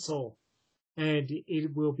console. And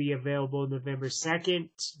it will be available November 2nd.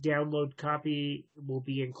 Download copy will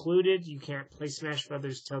be included. You can't play Smash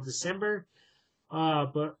Brothers till December.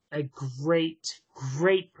 But a great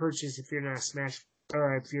purchase if you're not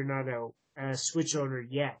a Switch owner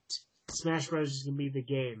yet. Smash Brothers is going to be the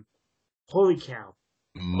game. Holy cow.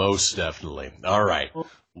 Most definitely. All right. Oh,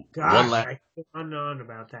 God, I go on and on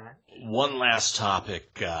about that. One last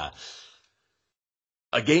topic.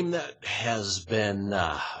 A game that has been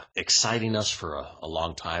exciting us for a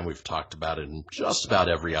long time. We've talked about it in just about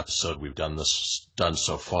every episode we've done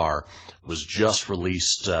so far. Was just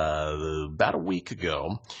released about a week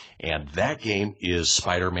ago, and that game is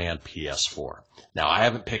Spider-Man PS4. Now, I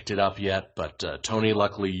haven't picked it up yet, but Tony,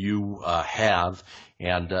 luckily you have,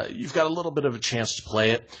 and you've got a little bit of a chance to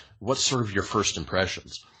play it. What's sort of your first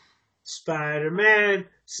impressions? Spider-Man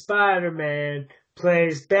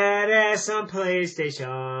plays badass on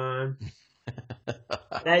PlayStation.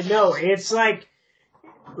 I know, it's like,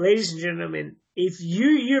 ladies and gentlemen, if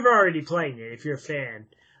you've already played it, if you're a fan,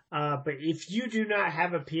 but if you do not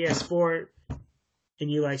have a PS4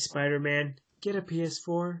 and you like Spider-Man, get a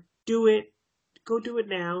PS4. Do it. Go do it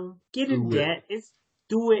now. Get in debt.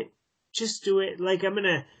 Do it. Just do it. Like, I'm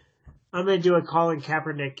gonna do a Colin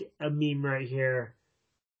Kaepernick meme right here.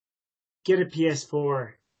 Get a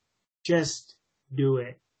PS4. Just do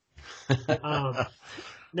it.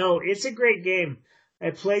 No, it's a great game.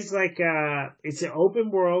 It plays like it's an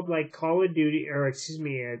open world like Call of Duty, or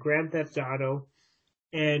Grand Theft Auto,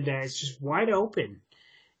 and it's just wide open.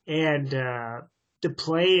 and the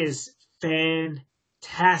play is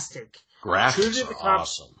fantastic. Graphics are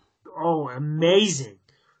awesome. Oh, amazing.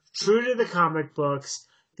 True to the comic books.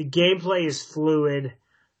 The gameplay is fluid.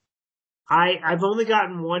 I've only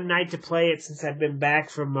gotten one night to play it since I've been back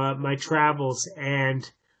from my travels, and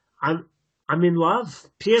I'm in love.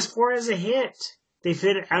 PS4 is a hit. They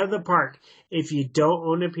fit it out of the park. If you don't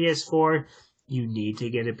own a PS4, you need to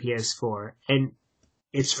get a PS4. And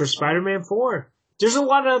it's for Spider-Man 4. There's a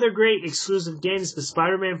lot of other great exclusive games, but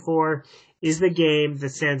Spider-Man 4 is the game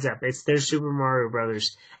that stands up. It's their Super Mario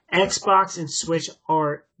Brothers. Xbox and Switch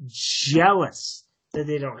are jealous that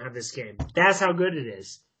they don't have this game. That's how good it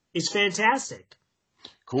is. It's fantastic.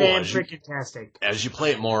 Cool. Fan-freaking-tastic. As you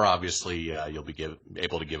play it more, obviously, you'll be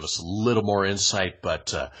able to give us a little more insight,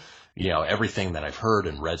 but everything that I've heard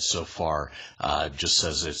and read so far just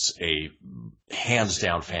says it's a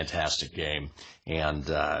hands-down fantastic game, and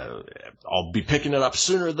I'll be picking it up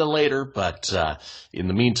sooner than later, but in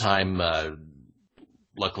the meantime,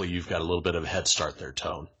 luckily you've got a little bit of a head start there,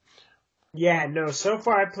 Tone. Yeah, no, so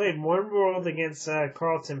far I played one world against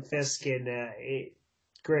Carlton Fisk in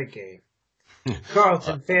great game.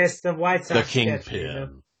 Carlton Fisk, the White Sox. The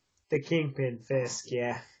Kingpin. The Kingpin Fisk,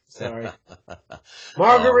 yeah. Sorry.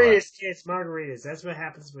 Margaritas, kids, margaritas. That's what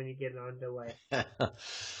happens when you get on delay.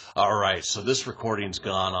 All right, so this recording's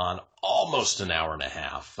gone on almost an hour and a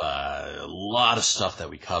half. A lot of stuff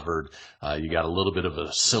that we covered. You got a little bit of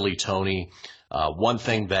a silly Tony. One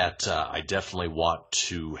thing that I definitely want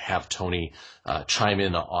to have Tony chime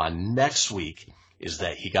in on next week is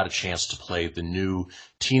that he got a chance to play the new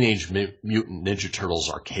Teenage Mutant Ninja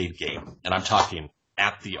Turtles arcade game. And I'm talking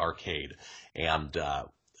at the arcade. And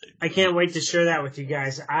I can't wait to share that with you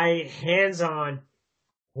guys. Hands-on.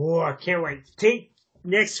 Oh, I can't wait.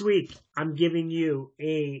 Next week, I'm giving you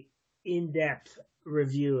a in-depth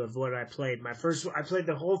review of what I played. I played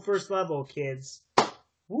the whole first level, kids.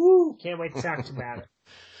 Woo! Can't wait to talk about it.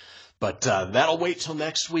 But that'll wait till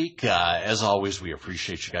next week. As always, we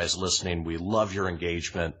appreciate you guys listening. We love your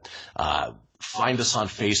engagement. Find us on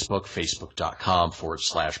Facebook,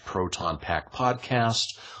 facebook.com/Proton Pack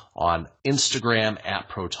Podcast. On Instagram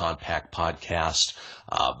 @Proton Pack Podcast.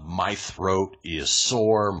 My throat is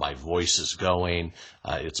sore. My voice is going.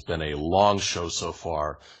 It's been a long show so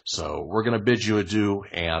far. So we're going to bid you adieu,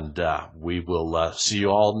 and we will see you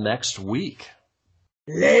all next week.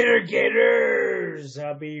 Later, Gators!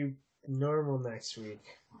 I'll be normal next week.